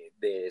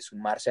de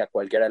sumarse a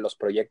cualquiera de los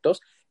proyectos,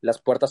 las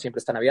puertas siempre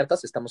están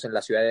abiertas. Estamos en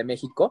la Ciudad de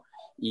México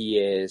y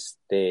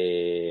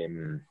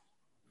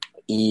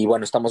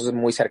bueno, estamos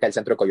muy cerca del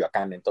centro de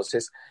Coyoacán,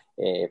 entonces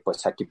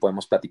pues aquí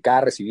podemos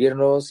platicar,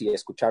 recibirlos y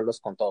escucharlos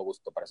con todo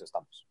gusto, para eso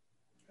estamos.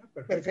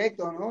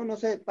 Perfecto, ¿no? No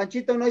sé,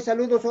 Panchito, ¿no hay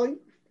saludos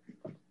hoy?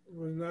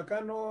 Pues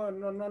acá no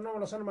me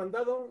los han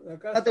mandado.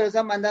 Acá no te los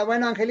han mandado.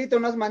 Bueno, Angelito,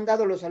 no has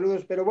mandado los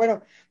saludos, pero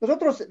bueno,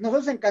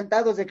 nosotros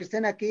encantados de que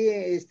estén aquí,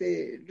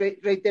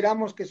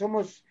 reiteramos que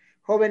somos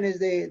jóvenes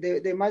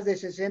de más de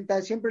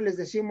 60, siempre les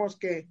decimos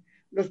que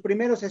los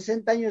primeros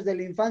 60 años de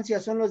la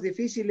infancia son los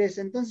difíciles,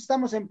 entonces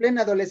estamos en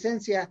plena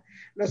adolescencia,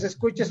 los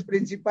escuchas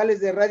principales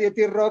de Radio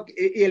T-Rock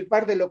y el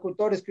par de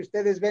locutores que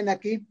ustedes ven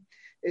aquí,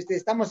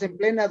 estamos en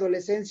plena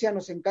adolescencia,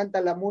 nos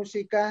encanta la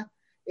música,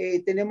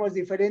 tenemos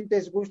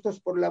diferentes gustos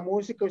por la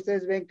música,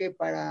 ustedes ven que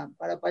para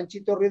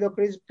Panchito Ruido,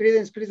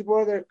 Creedence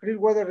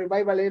Clearwater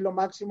Revival es lo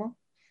máximo,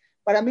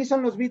 para mí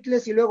son los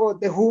Beatles y luego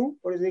The Who,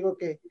 por eso digo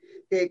que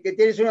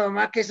tienes una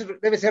mamá que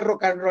debe ser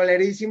rock and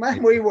rollerísima,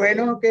 muy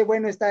bueno, qué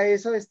bueno está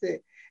eso,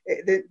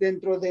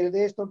 dentro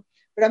de esto.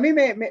 Pero a mí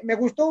me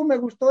gustó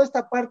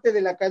esta parte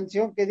de la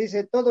canción que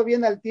dice, todo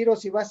bien al tiro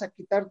si vas a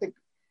quitarte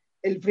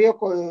el frío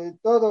con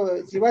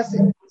todo, si vas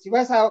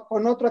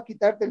con otro a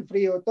quitarte el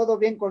frío, todo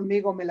bien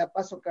conmigo, me la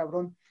paso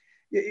cabrón.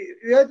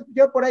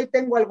 Yo por ahí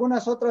tengo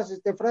algunas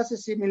otras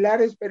frases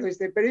similares, pero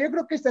yo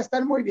creo que estas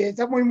están muy bien,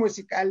 está muy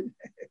musical.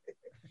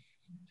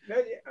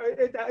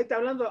 Está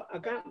hablando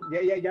acá,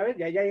 ya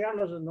llegaron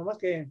los, nomás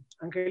que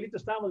Angelito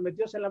estábamos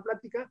metidos en la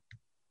plática.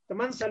 Te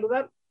mando a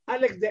saludar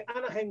Alex de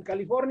Anaheim,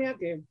 California,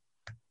 que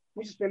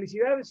muchas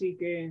felicidades y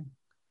que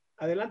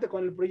adelante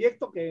con el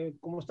proyecto, que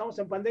como estamos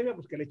en pandemia,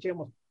 pues que le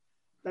echemos.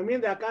 También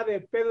de acá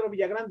de Pedro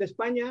Villagrán de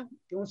España,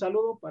 que un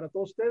saludo para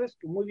todos ustedes,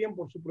 que muy bien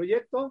por su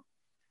proyecto.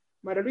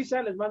 María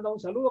Luisa les manda un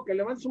saludo, que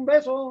le mandes un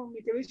beso,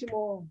 mi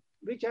queridísimo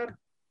Richard.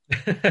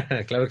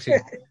 Claro que sí.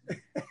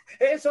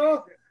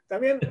 Eso.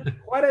 También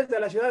Juárez de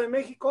la Ciudad de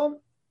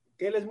México,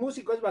 que él es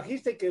músico, es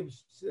bajista y que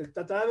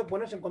tratará de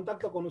ponerse en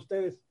contacto con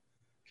ustedes.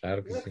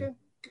 Claro que sí.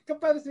 Qué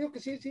padre, digo que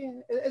sí,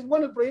 es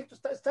bueno el proyecto,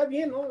 está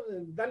bien, ¿no?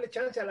 Darle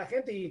chance a la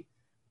gente y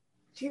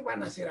sí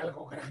van a hacer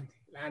algo grande,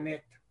 la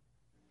neta.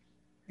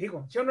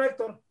 Digo, ¿sí o no,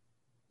 Héctor?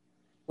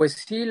 Pues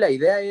sí, la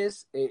idea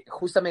es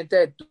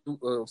justamente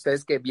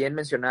ustedes que bien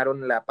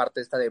mencionaron la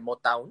parte esta de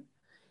Motown.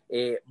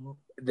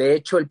 De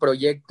hecho, el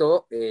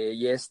proyecto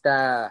y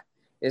esta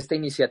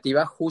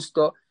iniciativa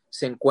justo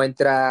se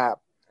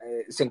encuentra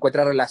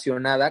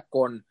relacionada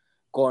con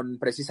con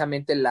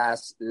precisamente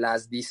las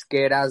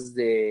disqueras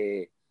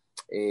de,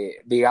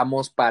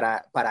 digamos,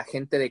 para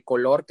gente de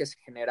color que se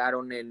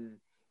generaron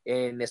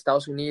en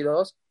Estados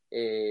Unidos,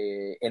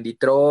 en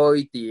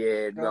Detroit y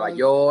en Nueva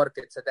York,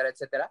 etcétera,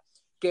 etcétera,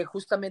 que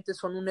justamente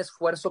son un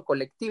esfuerzo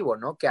colectivo,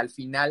 ¿no? Que al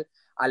final,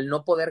 al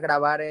no poder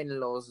grabar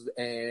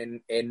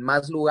en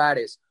más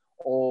lugares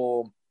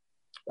o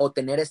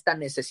tener esta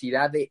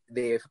necesidad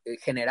de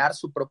generar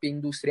su propia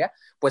industria,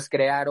 pues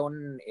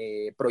crearon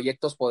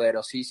proyectos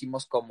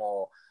poderosísimos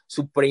como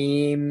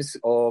Supremes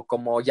o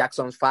como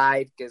Jackson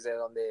 5, que es de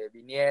donde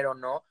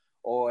vinieron, ¿no?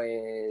 O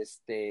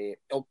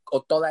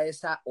toda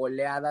esa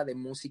oleada de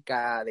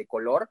música de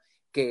color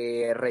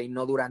que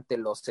reinó durante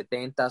los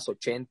 70s,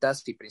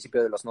 80s y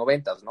principios de los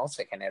 90s, ¿no?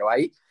 Se generó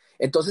ahí.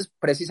 Entonces,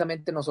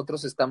 precisamente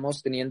nosotros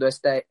estamos teniendo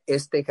este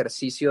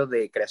ejercicio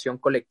de creación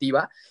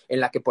colectiva en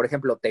la que, por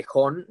ejemplo,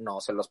 Tejón,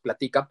 no se los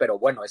platica, pero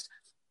bueno, es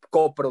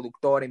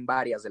coproductor en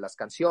varias de las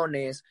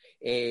canciones,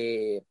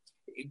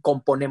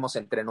 componemos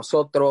entre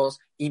nosotros,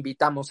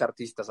 invitamos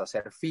artistas a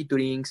hacer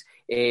featurings,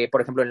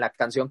 por ejemplo, en la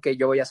canción que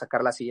yo voy a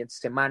sacar la siguiente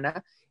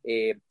semana,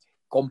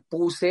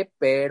 compuse,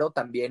 pero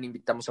también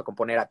invitamos a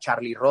componer a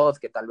Charlie Roth,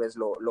 que tal vez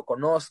lo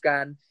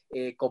conozcan,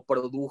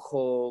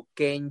 coprodujo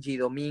Kenji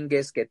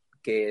Domínguez, que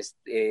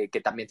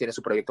también tiene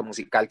su proyecto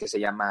musical que se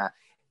llama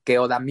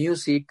Keoda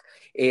Music.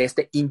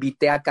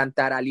 Invité a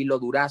cantar a Lilo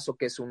Durazo,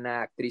 que es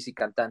una actriz y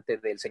cantante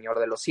del Señor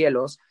de los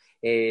Cielos,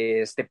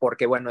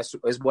 porque bueno,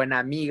 es buena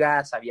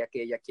amiga, sabía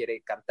que ella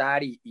quiere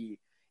cantar y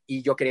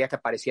yo quería que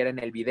apareciera en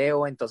el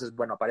video, entonces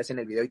bueno, aparece en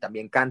el video y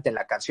también canta en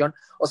la canción.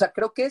 O sea,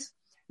 creo que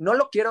no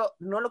lo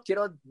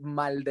quiero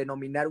mal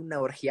denominar una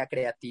orgía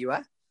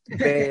creativa,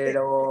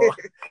 pero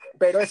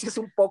esa es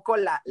un poco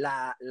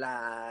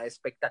la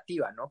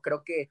expectativa, ¿no?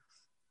 Creo que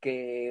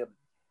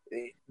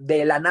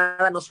de la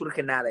nada no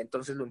surge nada,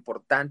 entonces lo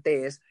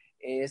importante es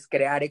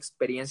crear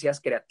experiencias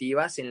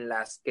creativas en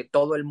las que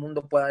todo el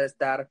mundo pueda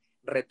estar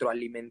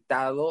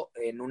retroalimentado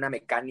en una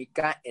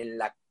mecánica en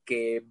la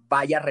que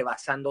vaya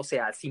rebasándose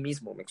a sí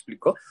mismo, ¿me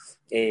explico?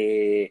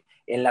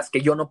 En las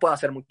que yo no puedo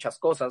hacer muchas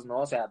cosas,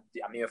 ¿no? O sea,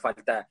 a mí me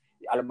falta,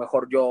 a lo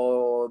mejor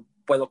yo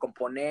puedo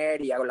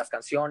componer y hago las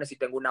canciones y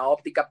tengo una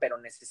óptica, pero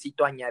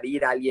necesito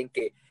añadir a alguien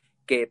que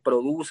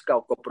produzca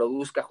o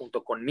coproduzca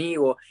junto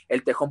conmigo.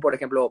 El Tejón, por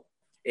ejemplo,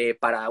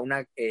 para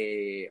una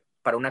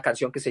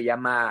canción que se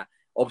llama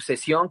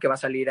Obsesión, que va a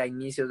salir a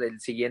inicios del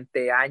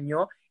siguiente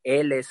año,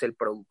 él es el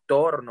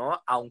productor,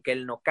 ¿no? Aunque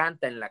él no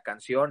canta en la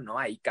canción, ¿no?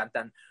 Ahí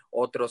cantan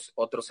otros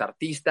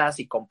artistas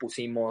y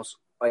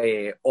compusimos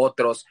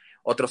otros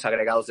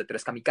agregados de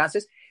Tres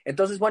Kamikazes.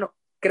 Entonces, bueno,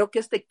 creo que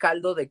este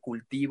caldo de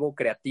cultivo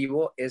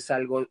creativo es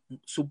algo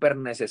súper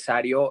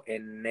necesario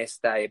en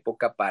esta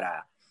época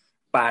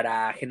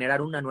para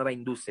generar una nueva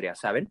industria,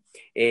 ¿saben?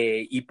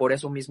 Y por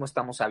eso mismo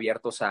estamos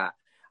abiertos a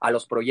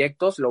los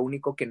proyectos. Lo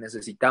único que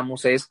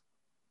necesitamos es,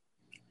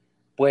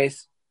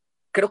 pues,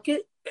 creo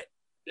que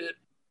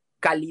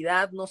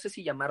calidad, no sé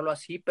si llamarlo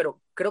así,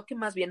 pero creo que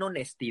más bien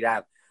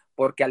honestidad,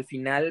 porque al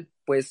final,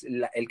 pues,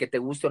 el que te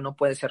guste o no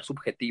puede ser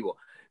subjetivo,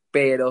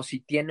 pero si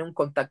tiene un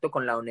contacto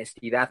con la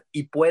honestidad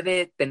y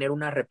puede tener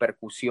una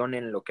repercusión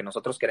en lo que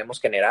nosotros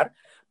queremos generar,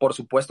 por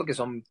supuesto que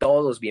son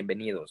todos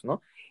bienvenidos,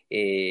 ¿no?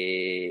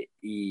 Y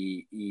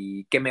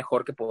qué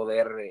mejor que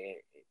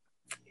poder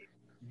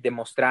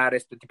demostrar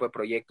este tipo de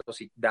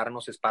proyectos y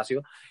darnos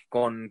espacio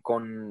con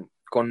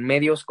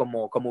medios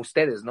como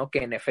ustedes, ¿no? Que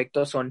en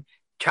efecto son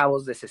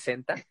chavos de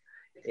 60,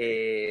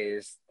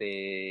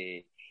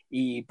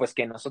 y pues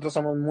que nosotros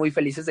somos muy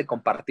felices de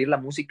compartir la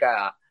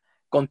música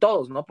con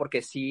todos, ¿no?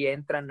 Porque si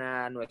entran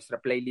a nuestra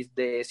playlist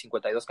de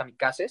 52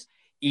 Kamikazes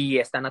y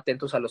están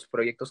atentos a los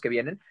proyectos que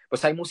vienen,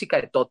 pues hay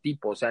música de todo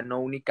tipo, o sea, no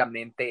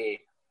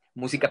únicamente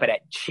música para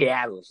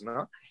chavos,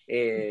 ¿no?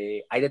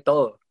 Hay de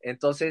todo.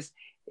 Entonces,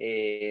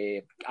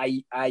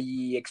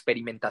 hay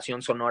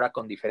experimentación sonora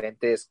con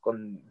diferentes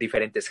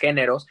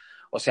géneros.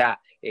 O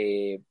sea,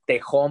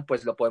 Tejón,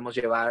 pues lo podemos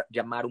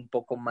llamar un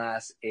poco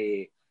más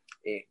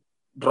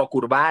rock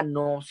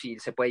urbano, si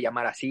se puede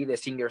llamar así, de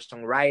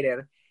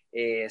singer-songwriter.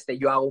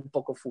 Yo hago un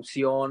poco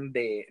fusión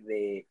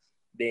de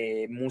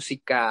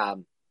música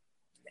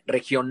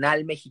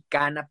regional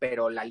mexicana,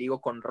 pero la ligo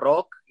con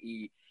rock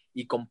y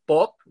con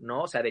pop,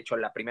 ¿no? O sea, de hecho,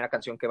 la primera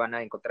canción que van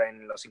a encontrar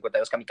en los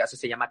 52 Kamikazes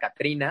se llama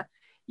Katrina,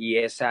 y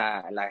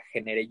esa la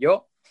generé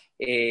yo.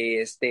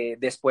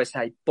 Después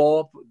hay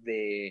pop,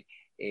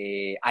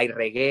 hay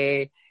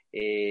reggae,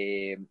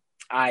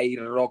 hay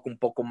rock un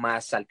poco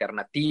más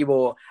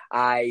alternativo,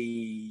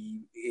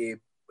 hay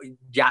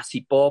jazz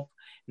y pop,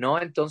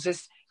 ¿no?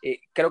 Entonces,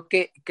 creo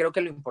que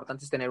lo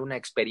importante es tener una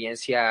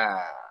experiencia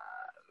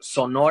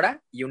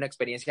sonora y una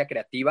experiencia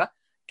creativa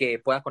que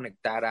pueda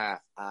conectar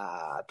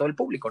a todo el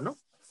público, ¿no?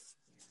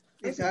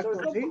 Exacto,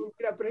 sí.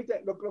 Mira,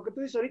 lo que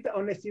tú dices ahorita,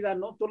 honestidad,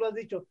 ¿no? Tú lo has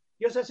dicho,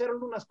 yo sé hacer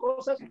algunas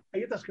cosas,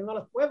 hay otras que no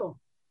las puedo,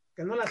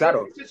 que no las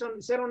claro. sé.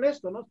 Ser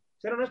honesto, ¿no?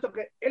 Ser honesto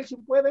que él sí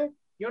puede,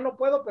 yo no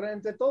puedo, pero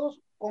entre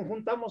todos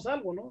conjuntamos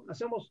algo, ¿no?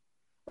 Hacemos,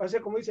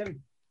 como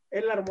dicen,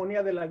 es la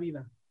armonía de la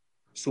vida.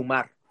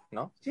 Sumar.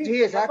 ¿no?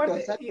 Sí, exacto, aparte,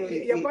 exacto.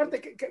 Y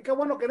aparte, qué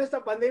bueno que en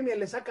esta pandemia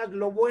le sacas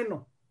lo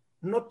bueno,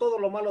 no todo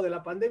lo malo de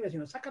la pandemia,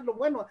 sino sacas lo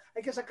bueno,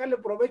 hay que sacarle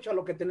provecho a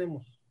lo que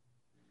tenemos.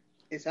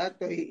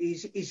 Exacto, y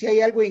si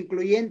hay algo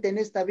incluyente en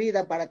esta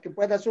vida para que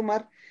pueda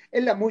sumar,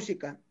 es la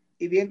música.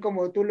 Y bien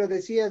como tú lo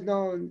decías,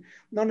 no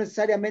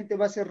necesariamente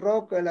va a ser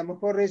rock, a lo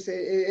mejor es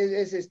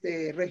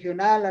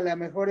regional, a lo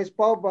mejor es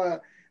pop,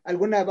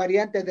 alguna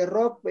variante de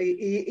rock.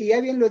 Y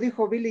ya bien lo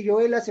dijo Billy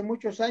Joel hace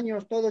muchos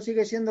años, todo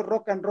sigue siendo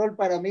rock and roll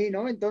para mí,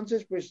 ¿no?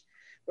 Entonces, pues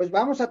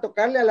vamos a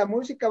tocarle a la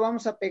música,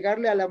 vamos a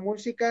pegarle a la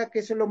música, que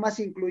eso es lo más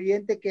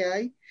incluyente que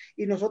hay,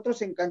 y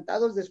nosotros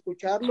encantados de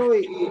escucharlo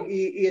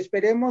y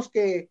esperemos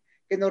que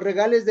nos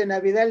regales de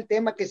Navidad el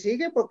tema que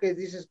sigue, porque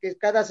dices que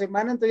cada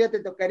semana, entonces ya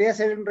te tocaría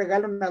hacer un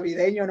regalo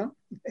navideño, ¿no?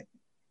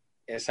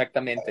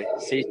 Exactamente,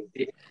 sí,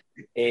 sí.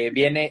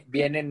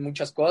 Vienen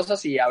muchas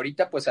cosas y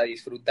ahorita pues a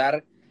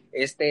disfrutar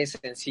este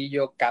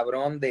sencillo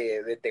cabrón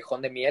de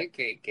Tejón de Miel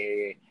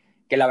que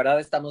la verdad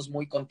estamos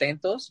muy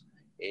contentos.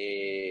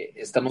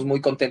 Estamos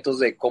muy contentos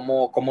de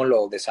cómo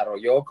lo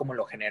desarrolló, cómo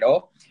lo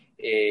generó.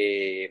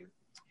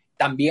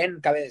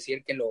 También cabe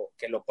decir que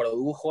lo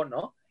produjo,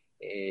 ¿no?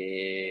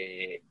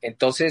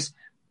 Entonces,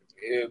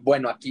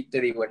 bueno, aquí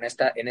te digo, en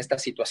esta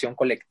situación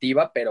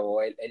colectiva,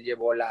 pero él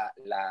llevó la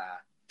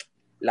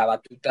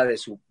batuta de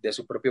su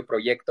propio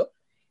proyecto.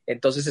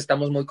 Entonces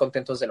estamos muy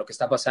contentos de lo que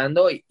está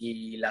pasando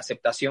y la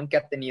aceptación que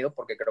ha tenido,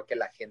 porque creo que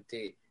la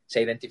gente se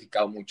ha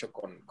identificado mucho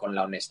con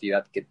la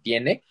honestidad que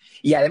tiene.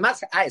 Y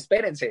además,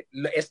 espérense,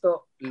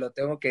 esto lo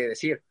tengo que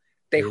decir,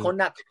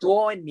 Tejón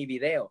actuó en mi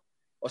video.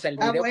 O sea, el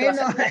video que va a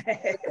salir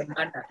esta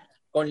semana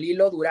con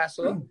Lilo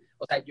Durazo,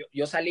 o sea,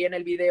 yo salí en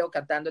el video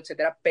cantando,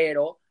 etcétera,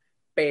 pero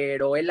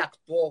él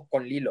actuó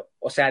con Lilo.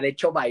 O sea, de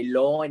hecho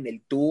bailó en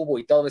el tubo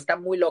y todo. Está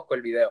muy loco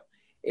el video.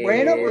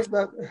 Bueno, pues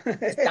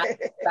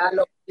Está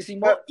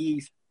loquísimo y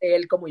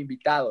él como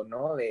invitado,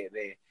 ¿no?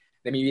 De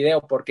mi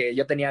video, porque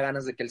yo tenía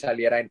ganas de que él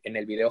saliera en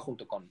el video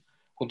junto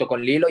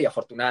con Lilo y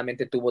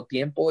afortunadamente tuvo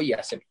tiempo y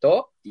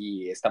aceptó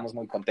y estamos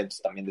muy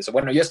contentos también de eso.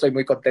 Bueno, yo estoy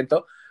muy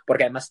contento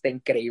porque además está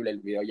increíble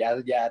el video,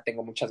 ya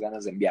tengo muchas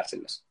ganas de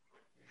enviárselos.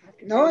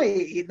 No,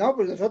 y no,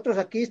 pues nosotros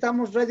aquí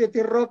estamos, Radio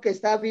T-Rock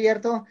está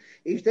abierto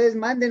y ustedes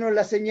mándenos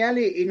la señal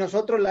y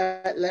nosotros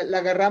la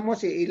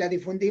agarramos y la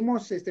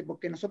difundimos,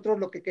 porque nosotros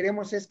lo que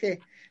queremos es que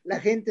la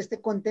gente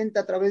esté contenta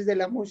a través de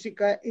la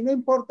música y no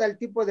importa el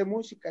tipo de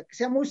música, que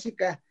sea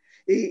música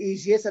y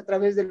si es a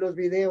través de los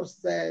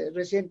videos.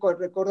 Recién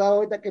recordaba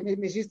ahorita que me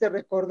hiciste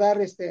recordar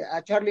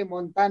a Charlie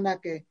Montana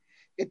que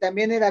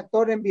también era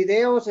actor en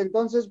videos,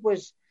 entonces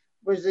pues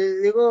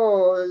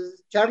digo,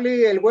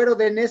 Charlie, el güero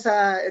de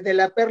Nesa, de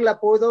la Perla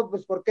pudo,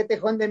 pues ¿por qué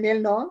Tejón de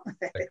Miel no?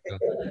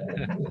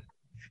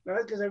 No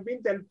es que se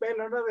pinta el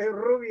pelo, ¿no? De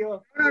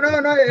rubio. No,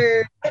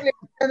 Charlie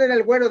era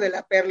el güero de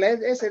la Perla,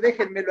 ese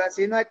déjenmelo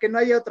así, no, que no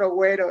haya otro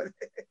güero.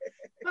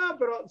 No,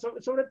 pero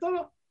sobre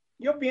todo,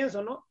 yo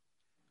pienso, ¿no?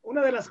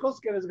 Una de las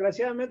cosas que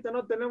desgraciadamente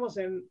no tenemos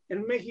en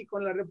México,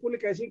 en la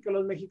República, es decir que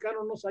los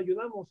mexicanos nos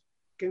ayudamos,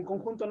 que en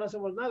conjunto no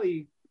hacemos nada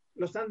y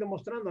lo están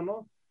demostrando,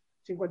 ¿no?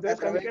 52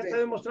 Kamikaze está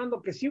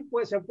demostrando que sí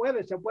se puede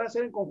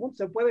hacer en conjunto,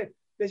 se puede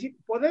decir,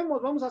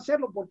 vamos a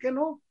hacerlo, ¿por qué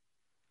no?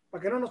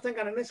 Para que no nos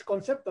tengan en ese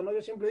concepto, ¿no?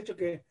 Yo siempre he dicho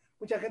que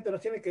mucha gente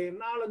nos tiene que,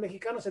 no, los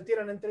mexicanos se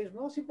tiran entre ellos.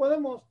 No, sí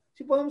podemos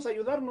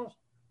ayudarnos.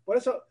 Por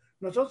eso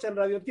nosotros en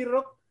Radio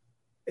T-Rock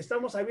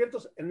estamos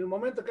abiertos en el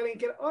momento que alguien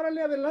quiera,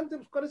 órale, adelante,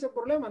 pues cuál es el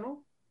problema,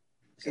 ¿no?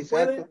 Se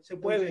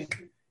puede.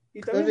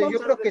 Y también entonces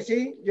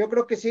yo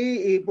creo que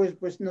sí, y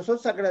pues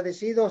nosotros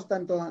agradecidos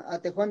tanto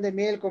a Tejón de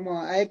Miel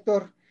como a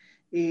Héctor,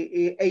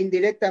 e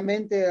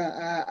indirectamente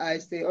a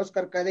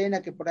Oscar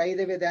Cadena, que por ahí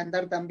debe de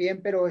andar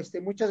también, pero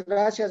muchas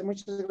gracias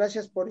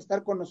por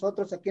estar con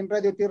nosotros aquí en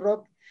Radio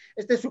T-Rock.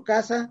 Esta es su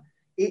casa,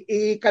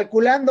 y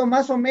calculando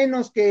más o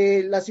menos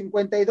que las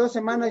 52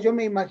 semanas, yo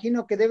me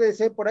imagino que debe de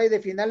ser por ahí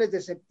de finales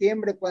de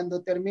septiembre,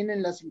 cuando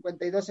terminen las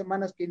 52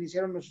 semanas que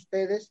iniciaron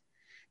ustedes.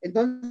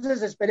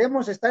 Entonces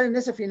esperemos estar en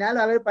ese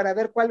final, para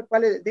ver cuál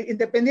es,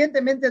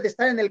 independientemente de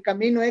estar en el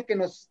camino, que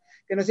nos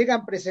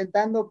sigan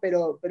presentando,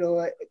 pero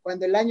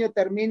cuando el año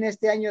termine,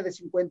 este año de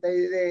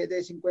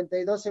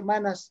 52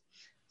 semanas,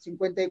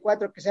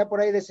 54, que sea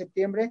por ahí de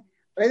septiembre,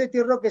 Radio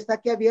T-Rock está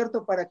aquí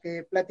abierto para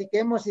que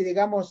platiquemos y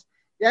digamos,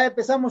 ya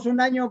empezamos un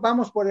año,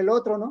 vamos por el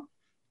otro, ¿no?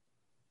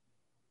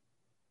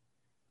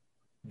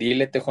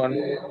 Dile, Tejón.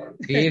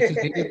 Sí,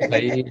 pues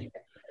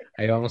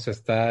ahí vamos a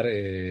estar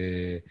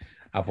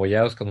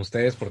apoyados con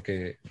ustedes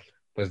porque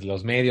pues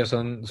los medios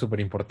son súper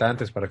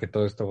importantes para que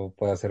todo esto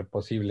pueda ser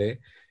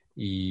posible.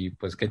 Y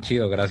pues qué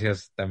chido,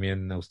 gracias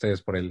también a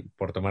ustedes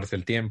por tomarse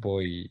el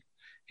tiempo y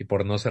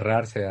por no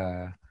cerrarse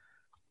a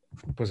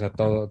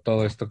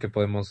todo esto que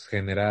podemos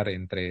generar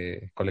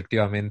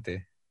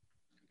colectivamente.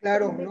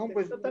 Claro, no,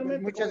 pues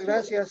muchas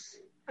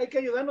gracias. Hay que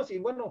ayudarnos y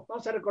bueno,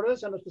 vamos a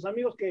recordarles a nuestros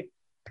amigos que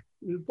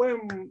pueden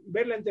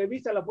ver la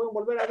entrevista, la pueden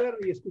volver a ver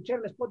y escuchar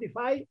en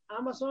Spotify,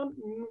 Amazon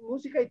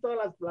Música y todas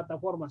las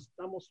plataformas.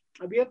 Estamos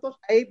abiertos.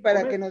 Ahí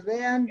para que nos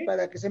vean,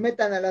 para que se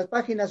metan a las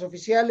páginas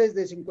oficiales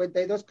de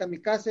 52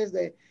 Kamikazes,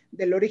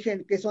 del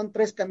origen, que son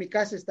 3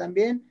 Kamikazes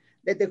también.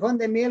 de Tejón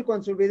de Miel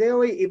con su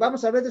video y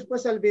vamos a ver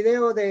después el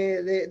video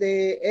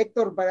de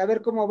Héctor para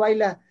ver cómo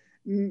baila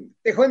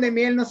Tejón de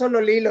Miel, no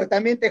solo Lilo,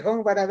 también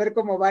Tejón para ver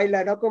cómo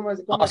baila, ¿no? Cómo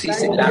sí,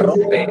 se la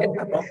rompe,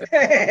 la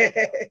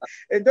rompe.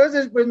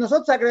 Entonces, pues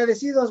nosotros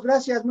agradecidos,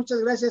 gracias,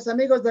 muchas gracias,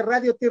 amigos de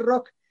Radio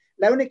T-Rock,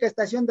 la única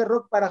estación de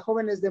rock para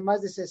jóvenes de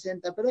más de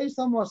 60, pero hoy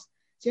somos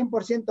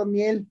 100%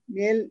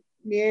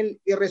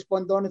 miel y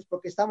respondones,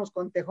 porque estamos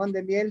con Tejón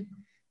de Miel,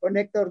 con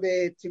Héctor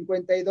de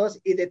 52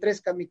 y de 3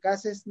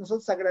 Kamikazes,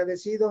 nosotros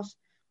agradecidos,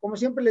 como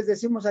siempre les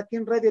decimos aquí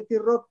en Radio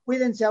T-Rock,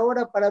 cuídense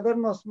ahora para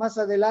vernos más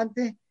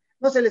adelante.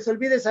 No se les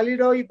olvide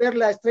salir hoy, ver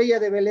la estrella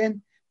de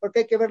Belén,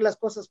 porque hay que ver las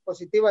cosas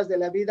positivas de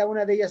la vida.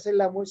 Una de ellas es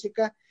la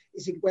música y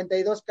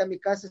 52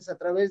 Kamikazes a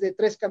través de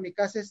 3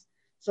 Kamikazes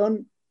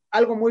son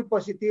algo muy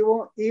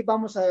positivo y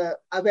vamos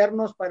a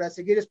vernos para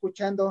seguir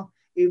escuchando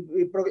y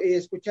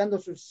escuchando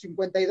sus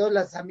 52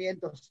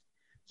 lanzamientos.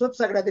 Nosotros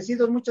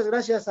agradecidos, muchas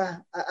gracias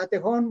a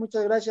Tejón,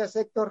 muchas gracias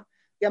Héctor,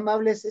 qué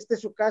amables, esta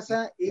es su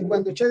casa y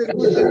cuando ustedes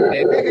gusten,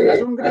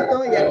 déjenos un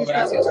grito y aquí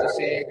gracias, estamos.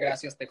 José,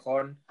 gracias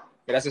Tejón.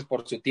 Gracias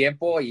por su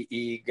tiempo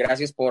y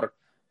gracias por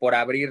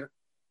abrir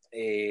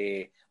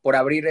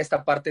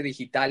esta parte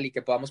digital y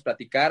que podamos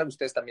platicar.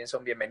 Ustedes también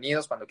son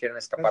bienvenidos cuando quieran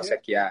escaparse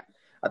aquí a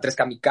 3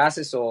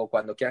 Kamikazes o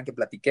cuando quieran que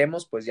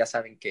platiquemos, pues ya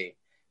saben que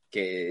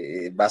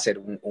va a ser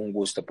un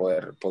gusto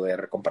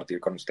poder compartir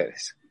con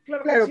ustedes.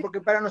 Claro, sí. Porque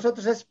para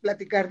nosotros es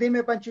platicar.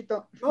 Dime,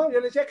 Panchito. No, yo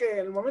les decía que en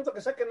el momento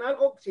que saquen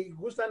algo, si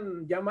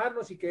gustan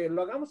llamarnos y que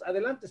lo hagamos,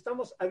 adelante,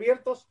 estamos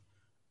abiertos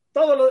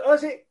ahora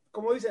sí,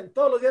 como dicen,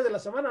 todos los días de la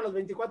semana, las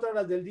 24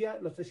 horas del día,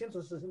 los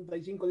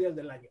 365 días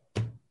del año.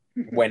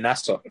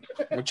 Buenazo.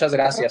 Muchas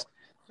gracias.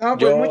 No,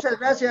 pues muchas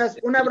gracias.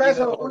 Un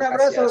abrazo.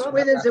 Gracias.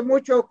 Cuídense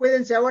mucho,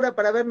 cuídense ahora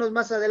para vernos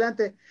más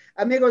adelante.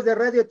 Amigos de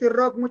Radio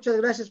T-Rock, muchas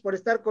gracias por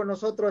estar con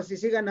nosotros y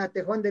sigan a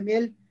Tejón de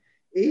Miel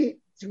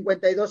y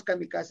 52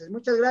 Kamikazes.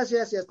 Muchas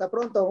gracias y hasta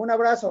pronto. Un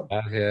abrazo.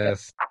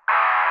 Gracias.